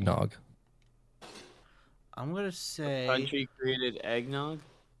created eggnog? I'm gonna say. Country created eggnog.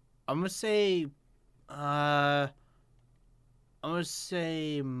 I'm gonna say. I'm gonna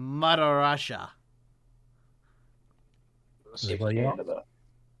say Maharashtra. Anybody else? Canada.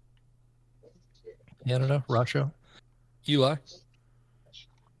 Canada, Russia. Eli.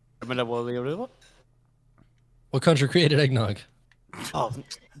 What country created eggnog? Oh,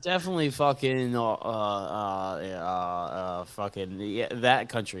 definitely fucking that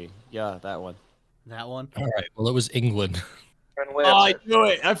country. Yeah, that one. That one. All right. Well, it was England. Friendly Oh, I answer. knew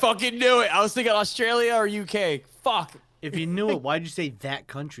it. I fucking knew it. I was thinking Australia or UK. Fuck. If you knew it, why'd you say that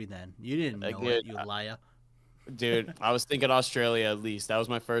country then? You didn't know I it, did. you liar. Dude, I was thinking Australia at least. That was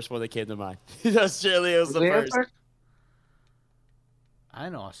my first one that came to mind. Australia was the The first. answer? I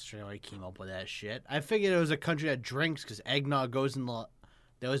know Australia came up with that shit. I figured it was a country that drinks because eggnog goes in the.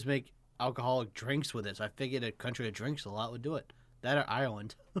 They always make alcoholic drinks with it, so I figured a country that drinks a lot would do it. That or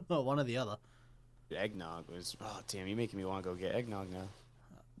Ireland, one or the other. Eggnog was. Oh, damn, you're making me want to go get eggnog now.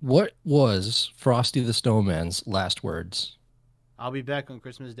 What was Frosty the Snowman's last words? I'll be back on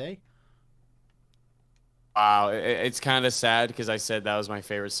Christmas Day. Wow, it's kind of sad because I said that was my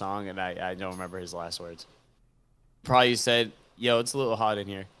favorite song and I don't remember his last words. Probably said, Yo, it's a little hot in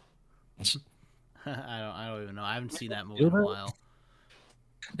here. I don't even know. I haven't seen that movie Feel in a that? while.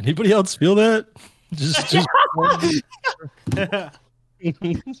 Anybody else feel that? Just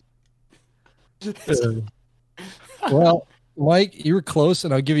well, Mike, you were close,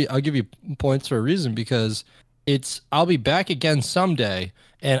 and I'll give you points for a reason because it's I'll be back again someday,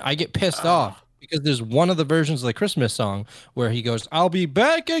 and I get pissed off because there's one of the versions of the Christmas song where he goes, "I'll be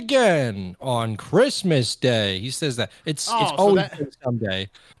back again on Christmas Day." He says that it's Oh, so always that- been someday,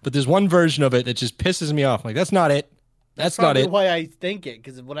 but there's one version of it that just pisses me off. Like that's not it. That's not probably it. why I think it,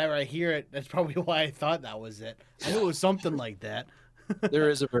 because whenever I hear it, that's probably why I thought that was it. I knew it was something like that. There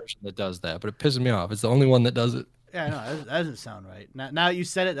is a version that does that, but it pisses me off. It's the only one that does it. Yeah, no, that doesn't sound right. Now that you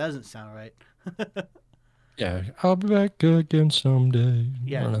said it, doesn't sound right. Yeah, I'll be back again someday. I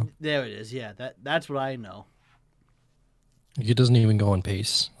Yeah, don't know. there it is. Yeah, that's what I know. It doesn't even go in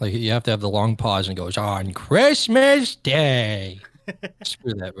pace. Like you have to have the long pause and it goes on Christmas Day.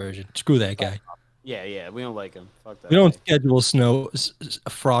 Screw that version. Screw that guy. Yeah, we don't like him. Fuck that. We don't guy. schedule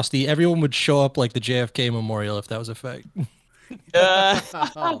Frosty. Everyone would show up like the JFK Memorial if that was a fact.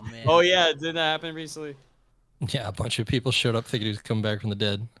 Oh man. Oh yeah, didn't that happen recently? Yeah, a bunch of people showed up thinking he was coming back from the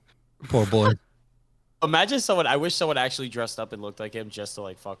dead. Poor boy. Imagine someone. I wish someone actually dressed up and looked like him just to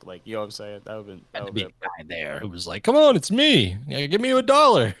like fuck. Like you know what I'm saying? That would been. Had That to would be a been. guy there who was like, "Come on, it's me. Yeah, give me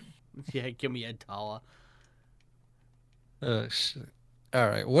 $1." Yeah, give me $1. Shit. All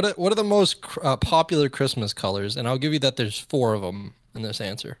right. What are the most popular Christmas colors? And I'll give you that there's 4 of them in this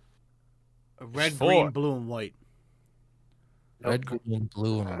answer. Red, Four. green, blue, and white. Red, green,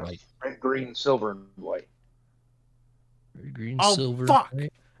 blue, and white. Red, green, silver, and white. Red, green, Oh, silver. fuck!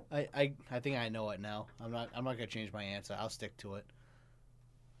 white. I think I know it now. I'm not gonna change my answer. I'll stick to it.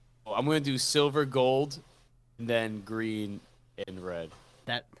 I'm gonna do silver, gold, and then green and red.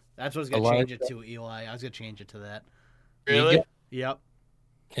 That's what I was gonna Elijah. change it to, Eli. I was gonna change it to that. Really? Yep.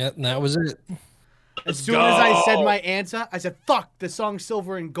 Yeah, and that was it. As soon as I said go. my answer, I said, "Fuck the song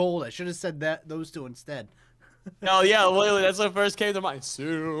Silver and Gold." I should have said those two instead. Oh yeah, literally, that's what first came to mind.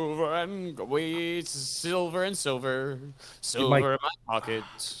 Silver and wait, silver and silver, silver might- in my pocket.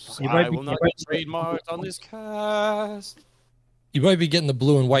 you might I be- will not you might get trademarked on this cast. You might be getting the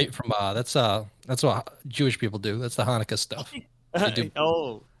blue and white from that's what Jewish people do. That's the Hanukkah stuff. do.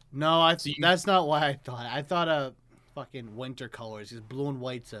 Oh, No, you- that's not what I thought. I thought fucking winter colors, because blue and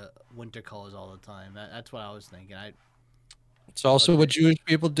white's winter colors all the time. That's what I was thinking. It's also what Jewish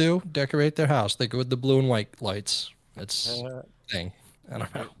people do. Decorate their house. They go with the blue and white lights. That's a thing. I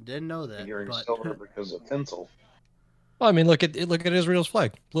don't know. Didn't know that. You're in But silver because of tinsel. Well, I mean, look at Israel's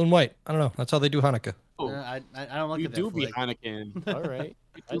flag, blue and white. I don't know. That's how they do Hanukkah. I don't look you at that do be flag. Heineken. All right.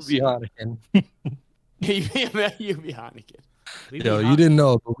 I You see. be Hanukkah. You be Heineken. We be Yo, you Han- didn't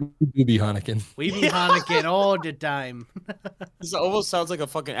know, but we do be Hanukkah. We be Hanukkah all the time. This almost sounds like a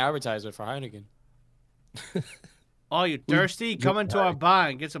fucking advertisement for Heineken. Oh, you thirsty? Come into our bar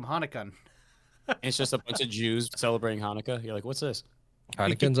and get some Hanukkah. And it's just a bunch of Jews celebrating Hanukkah. You're like, what's this?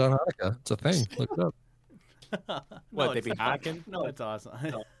 Heineken's on Hanukkah. It's a thing. Look it up. What, they it's be not. Heineken? No, it's awesome.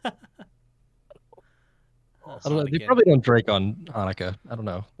 I don't know. They probably don't drink on Hanukkah. I don't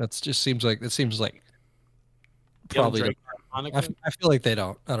know. That just seems like probably. drink I Hanukkah? feel like they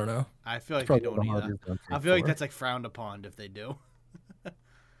don't. I don't know. I feel like Probably they don't the either. hardest country I feel like for. that's like frowned upon if they do.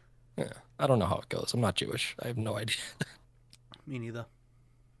 Yeah, I don't know how it goes. I'm not Jewish. I have no idea. Me neither.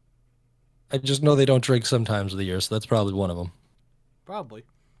 I just know they don't drink sometimes of the year, so that's probably one of them. Probably.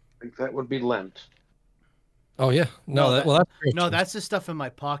 I think that would be Lent. Oh yeah, No, that's Christian. No, that's the stuff in my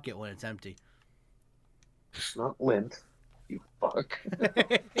pocket when it's empty. Not Lent. You fuck.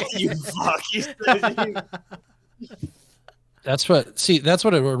 You fuck. That's what. See, that's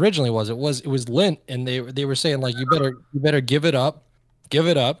what it originally was. It was Lent, and they were saying like you better give it up, give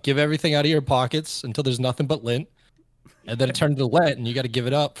everything out of your pockets until there's nothing but lint, and then it turned to Lent, and you got to give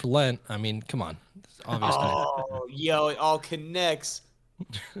it up for Lent. I mean, come on, it's obvious. Oh, yo, it all connects.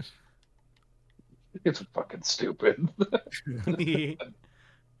 It's fucking stupid.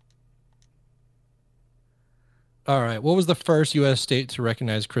 All right, what was the first U.S. state to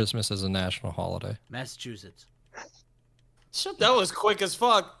recognize Christmas as a national holiday? Massachusetts. Shit, that was quick as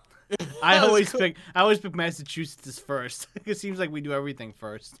fuck. I That was always quick. pick Massachusetts as first. It seems like we do everything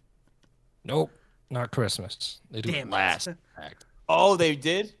first. Nope, not Christmas. They do Damn it it. last. Oh, they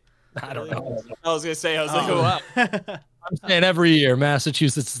did? I don't know. I was gonna say, I was like, oh, wow. I'm saying every year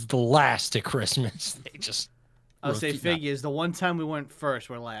Massachusetts is the last at Christmas. They just. I'll say rotate- figures. The one time we weren't first,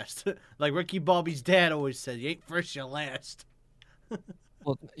 we're last. Like Ricky Bobby's dad always said, "You ain't first, you're last."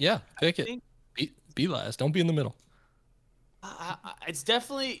 Well, yeah, pick it. Be last. Don't be in the middle. It's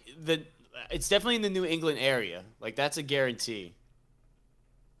definitely It's definitely in the New England area. Like that's a guarantee.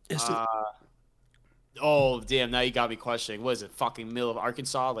 Is it? Oh damn! Now you got me questioning. What is it? Fucking middle of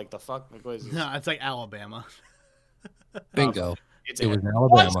Arkansas? Like the fuck? Like what is this? No, it's like Alabama. Bingo. It's It was in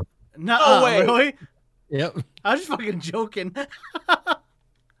Alabama. No way. really? Yep. I was just fucking joking.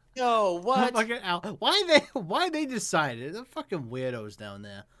 Yo, what? Why they decided? They're fucking weirdos down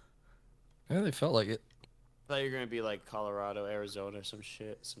there. Yeah, they felt like it. I thought you were gonna be like Colorado, Arizona, or some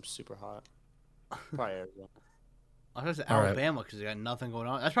shit, some super hot. Probably Arizona. I was All right. Alabama because they got nothing going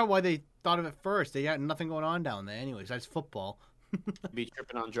on. That's probably why they thought of it first. They got nothing going on down there, anyways. That's football. Be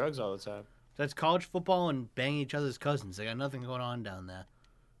tripping on drugs all the time. That's college football and banging each other's cousins. They got nothing going on down there.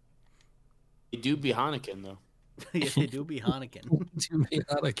 You do be Hanukkah though. Yes, they do be Hanukkah. Too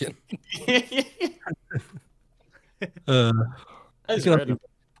Anakin. That's Look at random.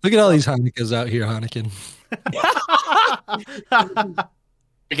 Look at all these Hanukkahs out here, Hanukkah.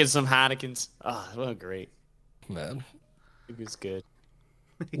 Making some Hanukins. Ah, what great. Man. It was good.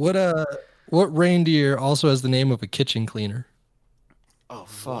 What reindeer also has the name of a kitchen cleaner? Oh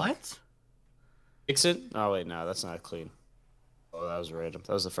fuck. What? Vixen? Oh wait, no, that's not clean. Oh, that was random.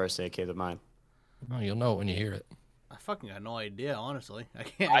 That was the first thing that came to mind. Oh, you'll know it when you hear it. I fucking got no idea, honestly. I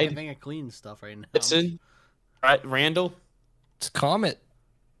can't think of clean stuff right now. Vixen? Right, Randall? It's Comet.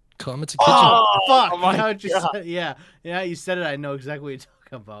 Comet's a kitchen. Oh, Fuck! my now it just God. said- yeah, you said it. I know exactly what you're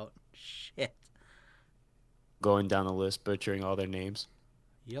talking about. Shit. Going down the list, butchering all their names.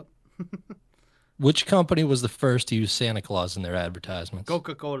 Yep. Which company was the first to use Santa Claus in their advertisements?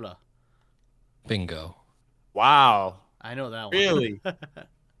 Coca-Cola. Bingo. Wow. I know that one. Really?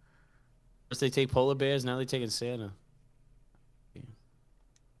 First they take polar bears, now they're taking Santa.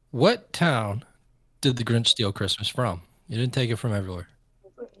 What town did the Grinch steal Christmas from? You didn't take it from everywhere.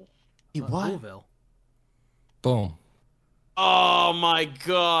 Louisville. Boom. Oh my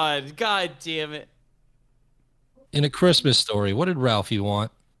god. God damn it. In A Christmas Story, what did Ralphie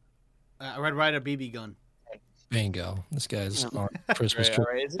want? Red Ryder BB gun. Bingo. This guy's Yeah. on Christmas Right, trip.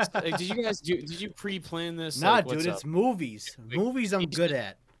 all right. Is this, did you guys did you pre-plan this? Nah, Like, what's dude, up? it's movies. Movies I'm good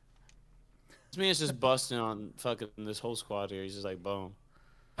at. This man's just busting on fucking this whole squad here. He's just like, boom.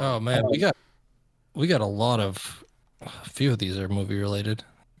 Oh man, we got a few of these are movie related.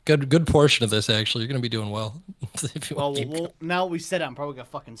 Good portion of this actually. You're gonna be doing well. If you Well, want to keep now we said it, I'm probably gonna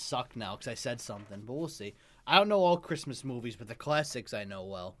fucking suck now because I said something, but we'll see. I don't know all Christmas movies, but the classics I know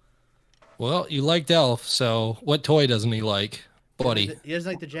well. Well, you liked Elf, so what toy doesn't he like? Buddy, He doesn't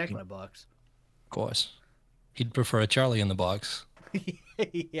like the Jack in the Box. of course. He'd prefer a Charlie in the Box.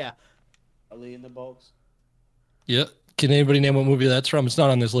 Yeah. Ali in the box. Yeah. Can anybody name what movie that's from? It's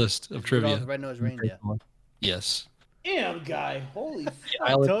not on this list of Rudolph trivia. the Red-Nosed Reindeer. Yes. Damn, guy. Holy f-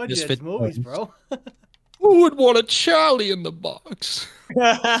 I told you it's movies, bro. Who would want a Charlie in the Box? Or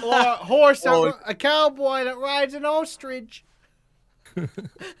a horse, Oh. a cowboy that rides an ostrich.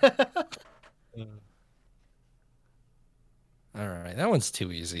 All right, that one's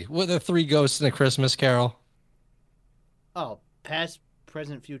too easy. What are the three ghosts in A Christmas Carol? Oh, past,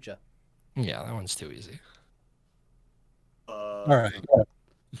 present, future. Yeah, that one's too easy. All All right.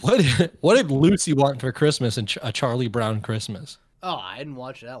 What did Lucy want for Christmas in A Charlie Brown Christmas? Oh, I didn't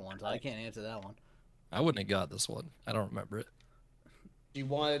watch that one, so I can't answer that one. I wouldn't have got this one. I don't remember it. You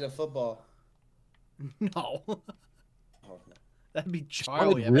wanted a football. No. Oh, That'd be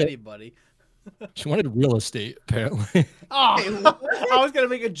Charlie, if real- anybody. She wanted real estate, apparently. Oh, I was gonna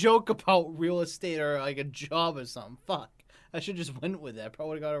make a joke about real estate or like a job or something. Fuck, I should just went with that.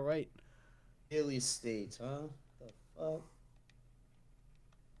 Probably got it right. Haley States, huh? The fuck?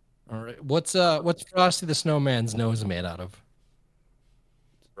 All right. What's Frosty the Snowman's nose made out of?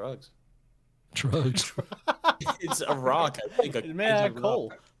 Drugs. Drugs. It's a rock. I think. It's made out of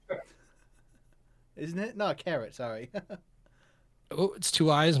coal, isn't it? No, carrot. Sorry. Oh, it's two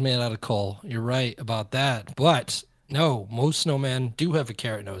eyes made out of coal. You're right about that. But no, most snowmen do have a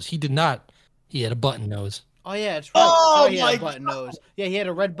carrot nose. He did not. He had a button nose. Oh yeah, it's right. Oh, He had my a button nose. Yeah, he had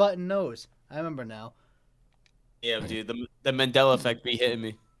a red button nose. I remember now. Yeah, dude. The Mandela effect be hitting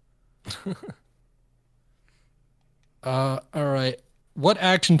me. All right. What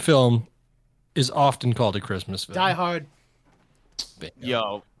action film is often called a Christmas film? Die Hard. Bingo.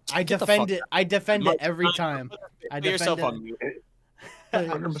 Yo, I Get the defend fuck it. I defend it every time. I put yourself defend on it. mute.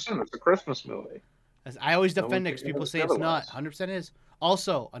 100%. It's a Christmas movie. I always No defend one it because can people say say it's not. otherwise. 100% is.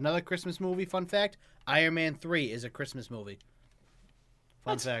 Also, another Christmas movie. Fun fact: Iron Man 3 is a Christmas movie.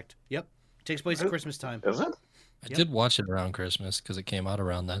 Fun fact. Yep, takes place at Christmas time. Is it? I did watch it around Christmas because it came out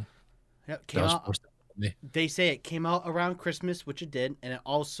around then. Yep, That came was out. forced on me. They say it came out around Christmas, which it did, and it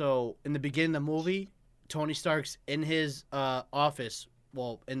also in the beginning of the movie, Tony Stark's in his office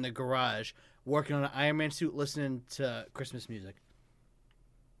in the garage, working on an Iron Man suit, listening to Christmas music.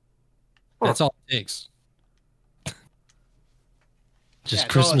 That's all it takes. Just Yeah,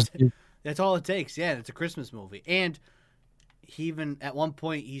 Christmas. That's all it takes. Yeah, it's a Christmas movie. And he even, at one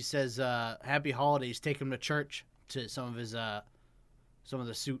point, he says, Happy Holidays, take him to church to some of his, some of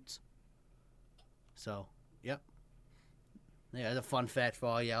the suits. So, yep. Yeah, that's a fun fact for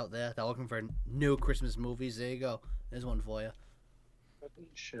all you out there that are looking for new Christmas movies. There you go. There's one for you.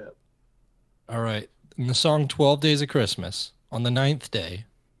 Shit. All right. In the song 12 Days of Christmas, on the 9th day,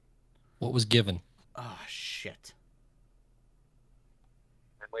 what was given? Oh, shit.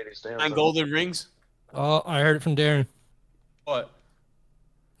 Ladies Nine dancing. golden rings. Oh, I heard it from Darren. What?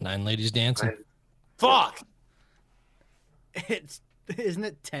 9 ladies dancing. Fuck. Isn't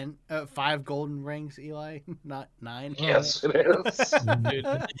it 10, 5 golden rings, Eli? Not 9? Yes, it is. Dude.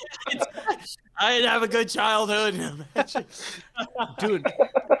 I didn't have a good childhood. Dude,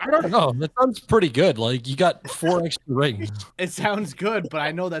 I don't know. That sounds pretty good. Like, you got 4 extra rings. it sounds good, but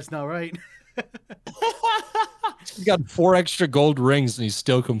I know that's not right. You got 4 extra gold rings and he's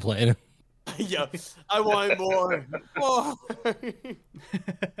still complaining. Yeah, I want more. More.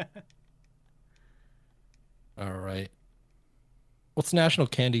 All right. What's National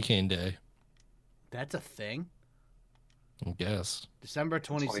Candy Cane Day? That's a thing? I guess. December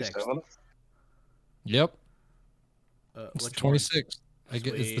 26th. 27th? Yep. It's the Which one? 26th. I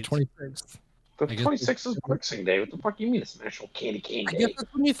guess it's the Sweet. 26th. The I guess- 26th is Boxing Day. What the fuck do you mean it's National Candy Cane I Day? guess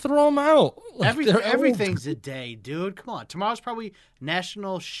that's when you throw them out. Like, they're old. Everything's a day, dude. Come on. Tomorrow's probably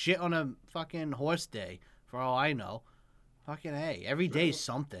National Shit on a fucking Horse Day, for all I know. Fucking A. Every day's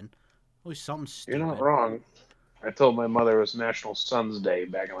something. Always something stupid. You're not wrong. I told my mother it was National Sun's Day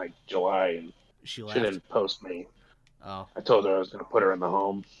back in like July, and She she laughed. didn't post me. Oh. I told her I was going to put her in the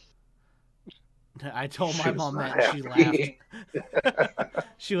home. I told my She was mom not that. She happy. laughed.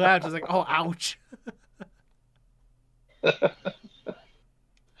 She laughed. I was like, oh, ouch.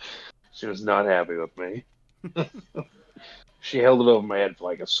 She was not happy with me. She held it over my head for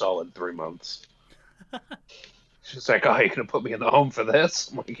like a solid 3 months. She's like, "Oh, you're gonna put me in the home for this?"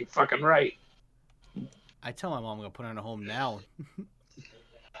 I'm like, "You're fucking right." I tell my mom I'm going to put her in a home now.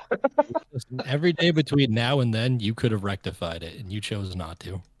 Listen, every day between now and then, you could have rectified it, and you chose not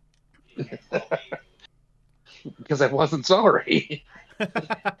to. Because I wasn't sorry.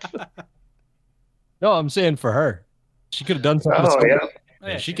 No, I'm saying for her. She could have done something. Oh yeah. Oh,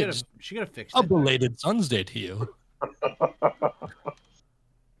 yeah, she she could- could have fixed A it. belated Sun's Day to you.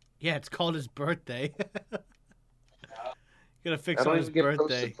 Yeah, it's called his birthday. Gotta fix I don't on his even get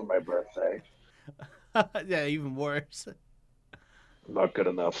birthday. posted for my birthday. Yeah, even worse. Not good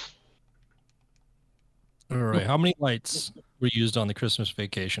enough. All right. How many lights were used on the Christmas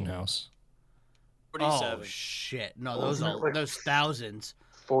Vacation house? 47. Oh shit! No, Oh, those isn't are it like- those thousands.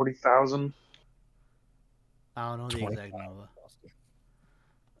 40,000. I don't know the 20. exact number.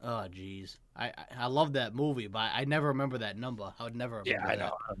 Oh jeez, I love that movie, but I never remember that number. I would never remember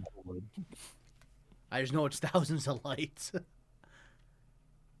that. I just know it's thousands of lights.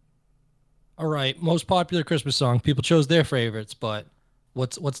 All right. Most popular Christmas song. People chose their favorites, but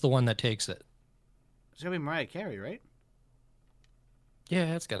what's the one that takes it? It's gonna be Mariah Carey, right?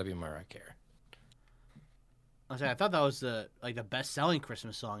 Yeah, it's got to be Mariah Carey. I thought that was the best selling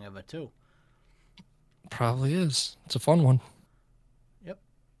Christmas song ever too. Probably is. It's a fun one. Yep.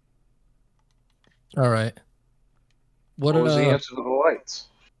 All right. What What was the did answer to the lights?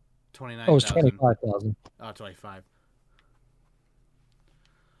 29,000. oh, it was 25,000. Oh, 25.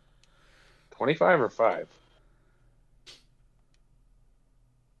 25 or 5?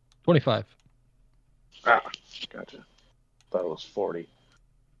 25. Ah, gotcha. Thought it was 40.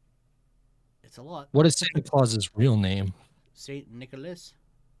 It's a lot. What is Santa Claus's real name? Saint Nicholas.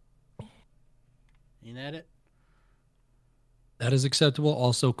 Ain't that it? That is acceptable.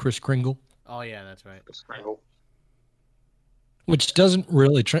 Also, Kris Kringle, Oh yeah, that's right. Scramble. which doesn't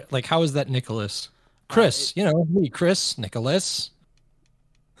really like. How is that Nicholas? Chris, it- you know me, Chris Nicholas.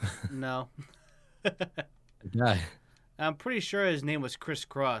 No, The guy. I'm pretty sure his name was Chris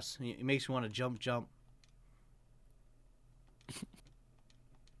Cross. It makes me want to jump.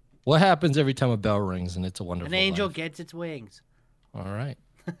 What happens every time a bell rings and it's a wonderful An angel life? gets its wings. All right.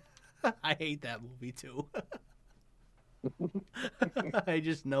 I hate that movie too. I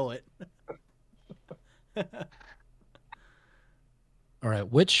just know it. All right.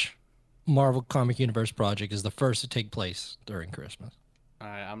 Which Marvel Comic Universe project is the first to take place during Christmas? All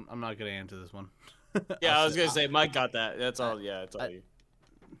right, I'm not gonna answer this one. Yeah, I'll I was say- gonna say Mike got that. That's all. Yeah, that's all you.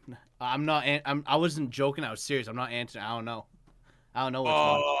 I'm not. I wasn't joking. I was serious. I'm not answering. I don't know. I don't know which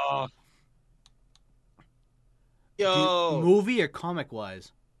one. Oh, Yo. Movie or comic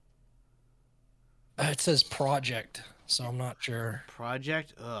wise? It says project, so I'm not sure.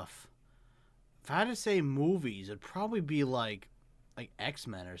 Project? Ugh. If I had to say movies, it'd probably be like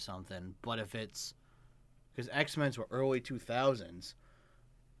X-Men or something. But if it's... Because X-Men's were early 2000s.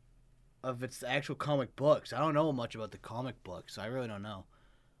 If it's the actual comic books. I don't know much about the comic books, so I really don't know.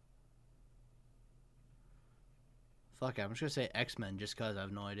 Fuck it, I'm just going to say X-Men just because I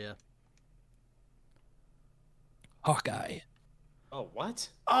have no idea. Hawkeye. Oh, what?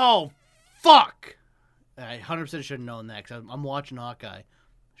 Oh, fuck! I 100% should have known that because I'm watching Hawkeye.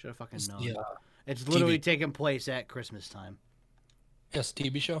 Should have fucking known. Yeah. It's literally TV. taking place at Christmas time. Yes,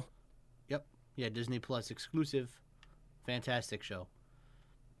 TV show. Yep. Yeah, Disney Plus exclusive. Fantastic show.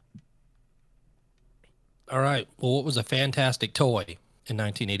 All right. Well, what was a fantastic toy in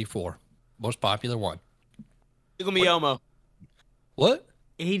 1984? Most popular one. Tickle Me Elmo. What?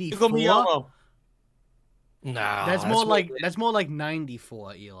 84? Tickle Me Elmo. Nah. That's more like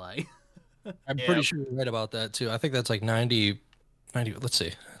 94, Eli. I'm Yeah. pretty sure you're right about that too. I think that's like 90. Let's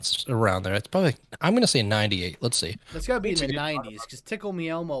see. It's around there. It's probably. I'm gonna say 98. Let's see. That's gotta be in the 90s because Tickle Me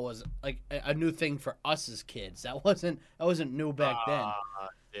Elmo was like a new thing for us as kids. That wasn't new back then.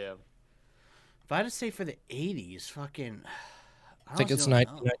 Yeah. If I had to say for the 80s, fucking. I think it's honestly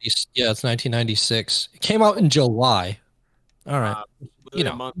don't know. 1990. Yeah, it's 1996. It came out in July. All right. You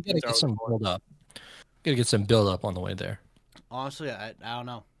know, month you gotta get some build up. Gotta get some build up on the way there. Honestly, I don't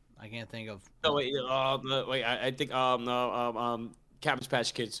know. I can't think of. No, wait, I think Cabbage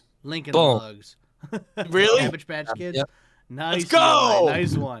Patch Kids. Lincoln Boom. Bugs. Really? Cabbage Patch Kids. Yep. Nice. Let's go! Eli.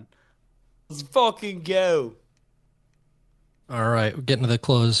 Nice one. Let's fucking go. All right, we're getting to the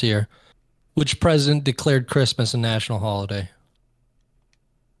close here. Which president declared Christmas a national holiday?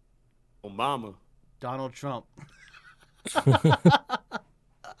 Obama. Donald Trump.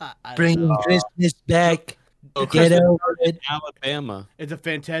 I Bring don't know. Christmas back. Oh, Get Christmas over it. Alabama. It's a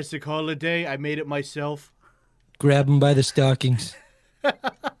fantastic holiday. I made it myself. Grab them by the stockings.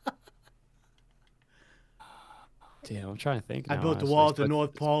 Damn, I'm trying to think. I now, built the honestly. wall at the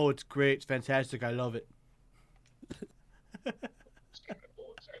North Pole. It's great. It's fantastic. I love it.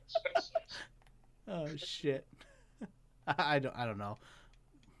 Oh shit. I don't know.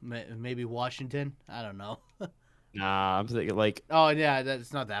 Maybe Washington. I don't know. Nah, I'm thinking like. Oh yeah,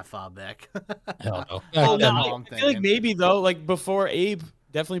 that's not that far back. Hell no. Oh, no, no, I'm I feel like thinking. maybe though, like before Abe,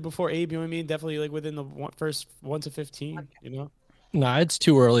 definitely before Abe. You know what I mean? Definitely like within the first 1 to 15. You know? Nah, it's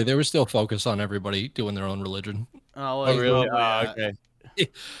too early. They were still focused on everybody doing their own religion. Oh, Oh, really? probably, Okay.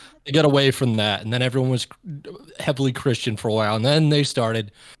 They got away from that, and then everyone was heavily Christian for a while, and then they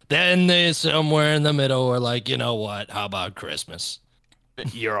started. Then they somewhere in the middle were like, you know what? How about Christmas?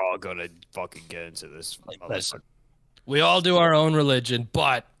 You're all gonna fucking get into this. Listen, we all do our own religion,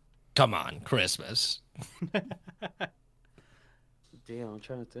 but come on, Christmas. Damn, I'm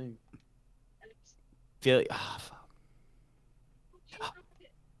trying to think. Feel like fuck.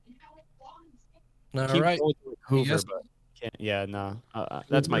 All Keep right. going with Hoover, Yes. but can't. Yeah, nah.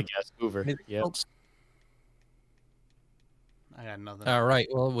 That's my guess. Hoover. Anything Yeah. else? I got nothing. All right.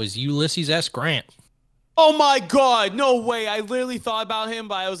 Well, it was Ulysses S. Grant. Oh my God! No way! I literally thought about him,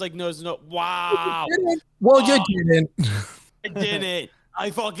 but I was like, no, there's no. Wow! Well, Oh. you didn't. I didn't.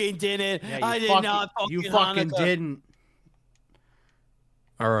 I fucking didn't. Yeah, you I did fucking- not. You fucking Hanukkah. didn't.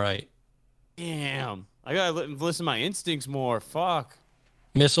 All right. Damn! I gotta listen to my instincts more. Fuck.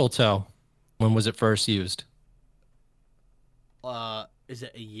 Mistletoe. When was it first used? Is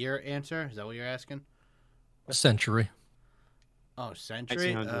it a year answer? Is that what you're asking? A century. Oh,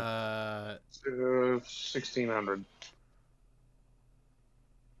 century. 1900. 1600.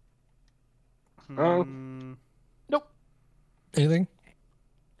 Hmm, Anything?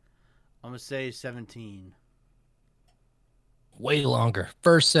 I'm gonna say 17. Way longer.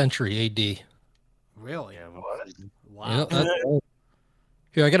 First century AD. Really? What? Wow. Yeah, that's old.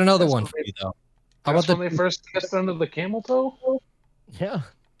 Here, I got another That's one when for they- you, though. How That's about when they first tested under the camel toe? Yeah.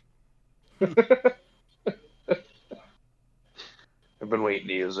 I've been waiting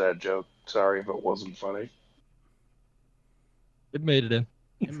to use that joke. Sorry if it wasn't funny. It made it in.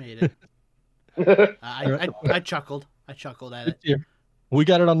 I made it. I chuckled. I chuckled at it. It's here. We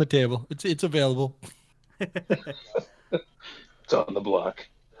got it on the table. It's available. It's on the block.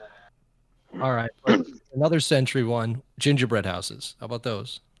 All right. Another century one. Gingerbread houses. How about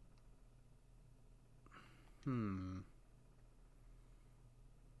those?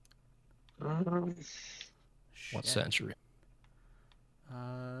 What Shit. century?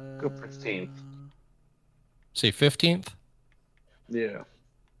 Go 15th. Say 15th? Yeah.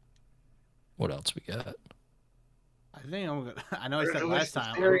 What else we got? I think I'm gonna. I know I said last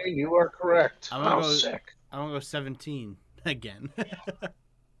time. Theory, you are correct. I'm gonna Oh, go- sick. I'm gonna go 17 again.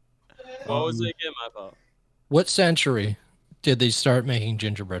 What was it again? My fault. What century did they start making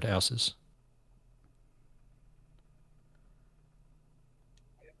gingerbread houses?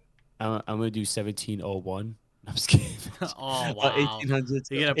 I'm gonna do 1701. I'm just kidding. Oh wow!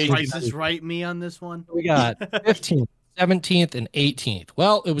 1800s. You gonna price this right me on this one? We got 15th, 17th, and 18th.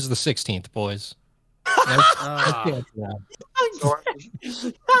 Well, it was the 16th, boys. Ah.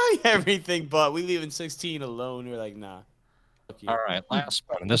 Everything but we leaving 16 alone. We're like, nah. Fuck you. All right, last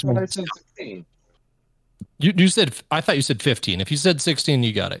one. This I one. said 16. You said, I thought you said 15. If you said 16,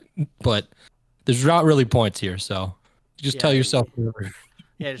 you got it. But there's not really points here, so just tell Yeah. yourself.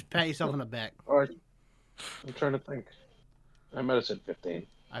 Yeah, just pat yourself on the back. All right. I'm trying to think. I might have said 15.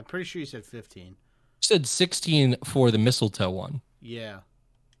 I'm pretty sure you said 15. You said 16 for the mistletoe one. Yeah.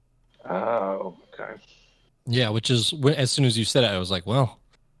 Oh, okay. Yeah, which is as soon as you said it, I was like, well,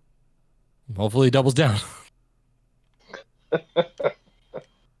 hopefully it doubles down.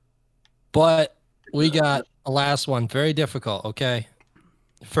 But we got a last one, very difficult. Okay,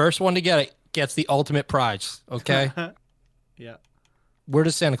 first one to get it gets the ultimate prize. Okay, Yeah. where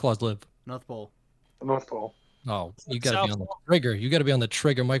does Santa Claus live? North Pole. North Pole. Oh, you got to be South on the trigger. You got to be on the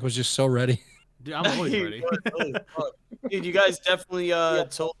trigger. Mike was just so ready. Dude, I'm always ready. Dude, you guys definitely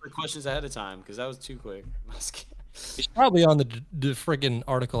told the questions ahead of time because that was too quick. He's probably on the friggin'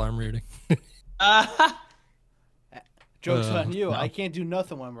 article I'm reading. Joke's on you. no. I can't do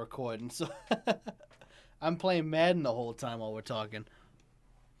nothing when I'm recording, so I'm playing Madden the whole time while we're talking.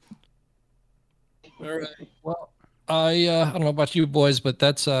 All right. Well, I don't know about you boys, but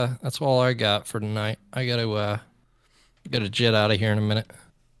that's all I got for tonight. I gotta jet out of here in a minute.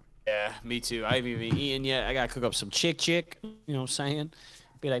 Yeah, me too. I haven't even eaten yet. I gotta cook up some chick. You know what I'm saying?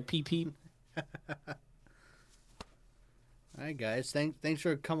 Be like peep. All right, guys. Thanks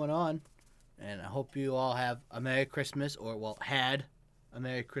for coming on, and I hope you all have a Merry Christmas, or well, had a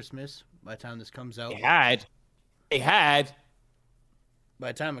Merry Christmas by the time this comes out. They had.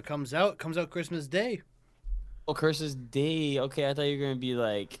 By the time it comes out Christmas Day. Oh, Curse's Day. Okay, I thought you were gonna be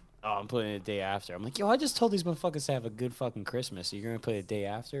like, oh, I'm putting it the day after. I'm like, yo, I just told these motherfuckers to have a good fucking Christmas. So you're gonna put it the day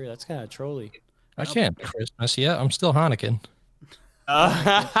after? That's kind of trolly. I can't Christmas yet. I'm still Hanukkah.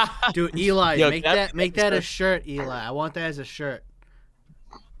 Dude, Eli, Yo, make that a shirt, Eli. I want that as a shirt.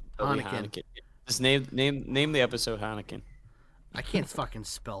 Hanukkah. Just name the episode Hanukkah. I can't fucking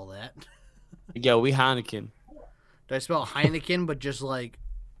spell that. Yo, we Hanukkah. Do I spell Heineken, but just like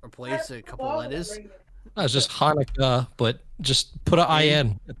replace a couple letters It's just Hanukkah, but just put an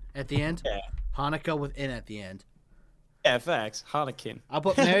IN. at the end? Yeah. Hanukkah with N at the end. Yeah, facts. Hanukkah. I'll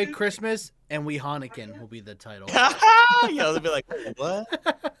put Merry Christmas and We Hanukkah will be the title. Yo, they'll be like, what?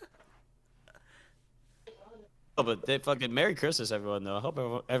 Oh, but they fucking Merry Christmas, everyone. Though I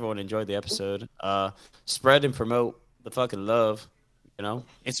hope everyone enjoyed the episode. Spread and promote the fucking love. You know,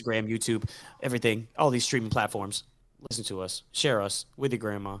 Instagram, YouTube, everything, all these streaming platforms. Listen to us, share us with your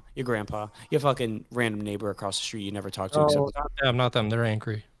grandma, your grandpa, your fucking random neighbor across the street you never talk to. Oh, not them. They're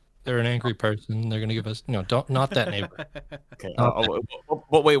angry. They're an angry person. They're gonna give us not that neighbor. Okay.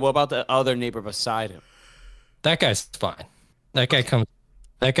 Wait, what about the other neighbor beside him? That guy's fine. That guy comes.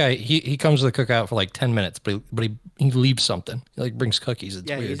 That guy he comes to the cookout for like 10 minutes, but he leaves something. He like brings cookies. It's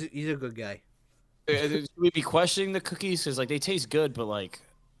Yeah, weird. he's a good guy. Should we be questioning the cookies because like they taste good, but like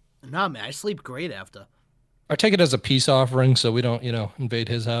Nah, man, I sleep great after. I take it as a peace offering, so we don't invade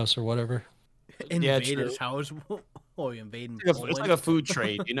his house or whatever. Invade true. his house. Oh, you invading it's Poland? like a food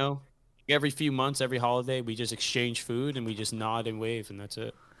trade, you know. Every few months, every holiday, we just exchange food and we just nod and wave, and that's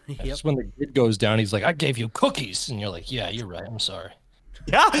it. Yep. Just when the grid goes down, he's like, "I gave you cookies," and you're like, "Yeah, you're right. I'm sorry."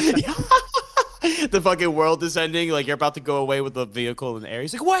 Yeah. The fucking world is ending. Like you're about to go away with the vehicle in the air.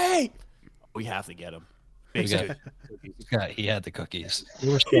 He's like, "Wait, we have to get him." We got cookies. He had the cookies. They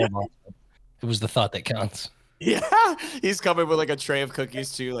were still awesome. It was the thought that counts. Yeah, he's coming with like a tray of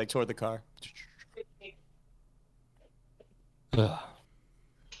cookies too, like toward the car. Ugh.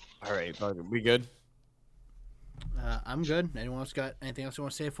 All right, we good? I'm good. Anyone else got anything else you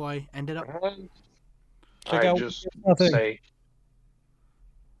want to say before I end it up? Check I out just nothing. say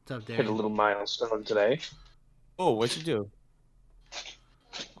What's up, hit a Darren? little milestone today. Oh, what'd you do?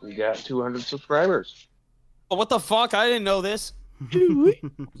 We got 200 subscribers. Oh, what the fuck? I didn't know this.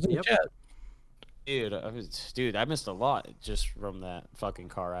 Yep. Dude, I missed a lot just from that fucking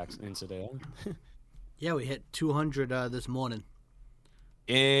car accident today. Yeah, we hit 200 this morning.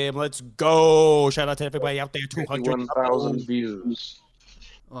 Let's go! Shout out to everybody out there. 200 51,000 views.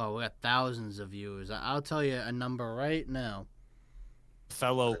 Oh, we got thousands of views. I'll tell you a number right now.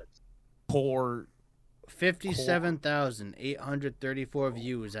 fellow poor. 57,834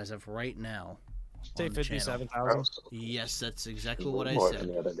 views as of right now. Say on the channel. 57,000. Yes, that's exactly what I More than said.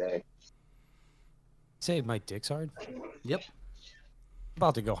 the other day. Say my dick's hard. Yep.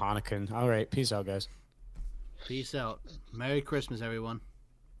 About to go Hanukkah. All right, peace out, guys. Peace out. Merry Christmas, everyone.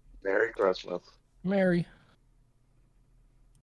 Merry Christmas. Mary.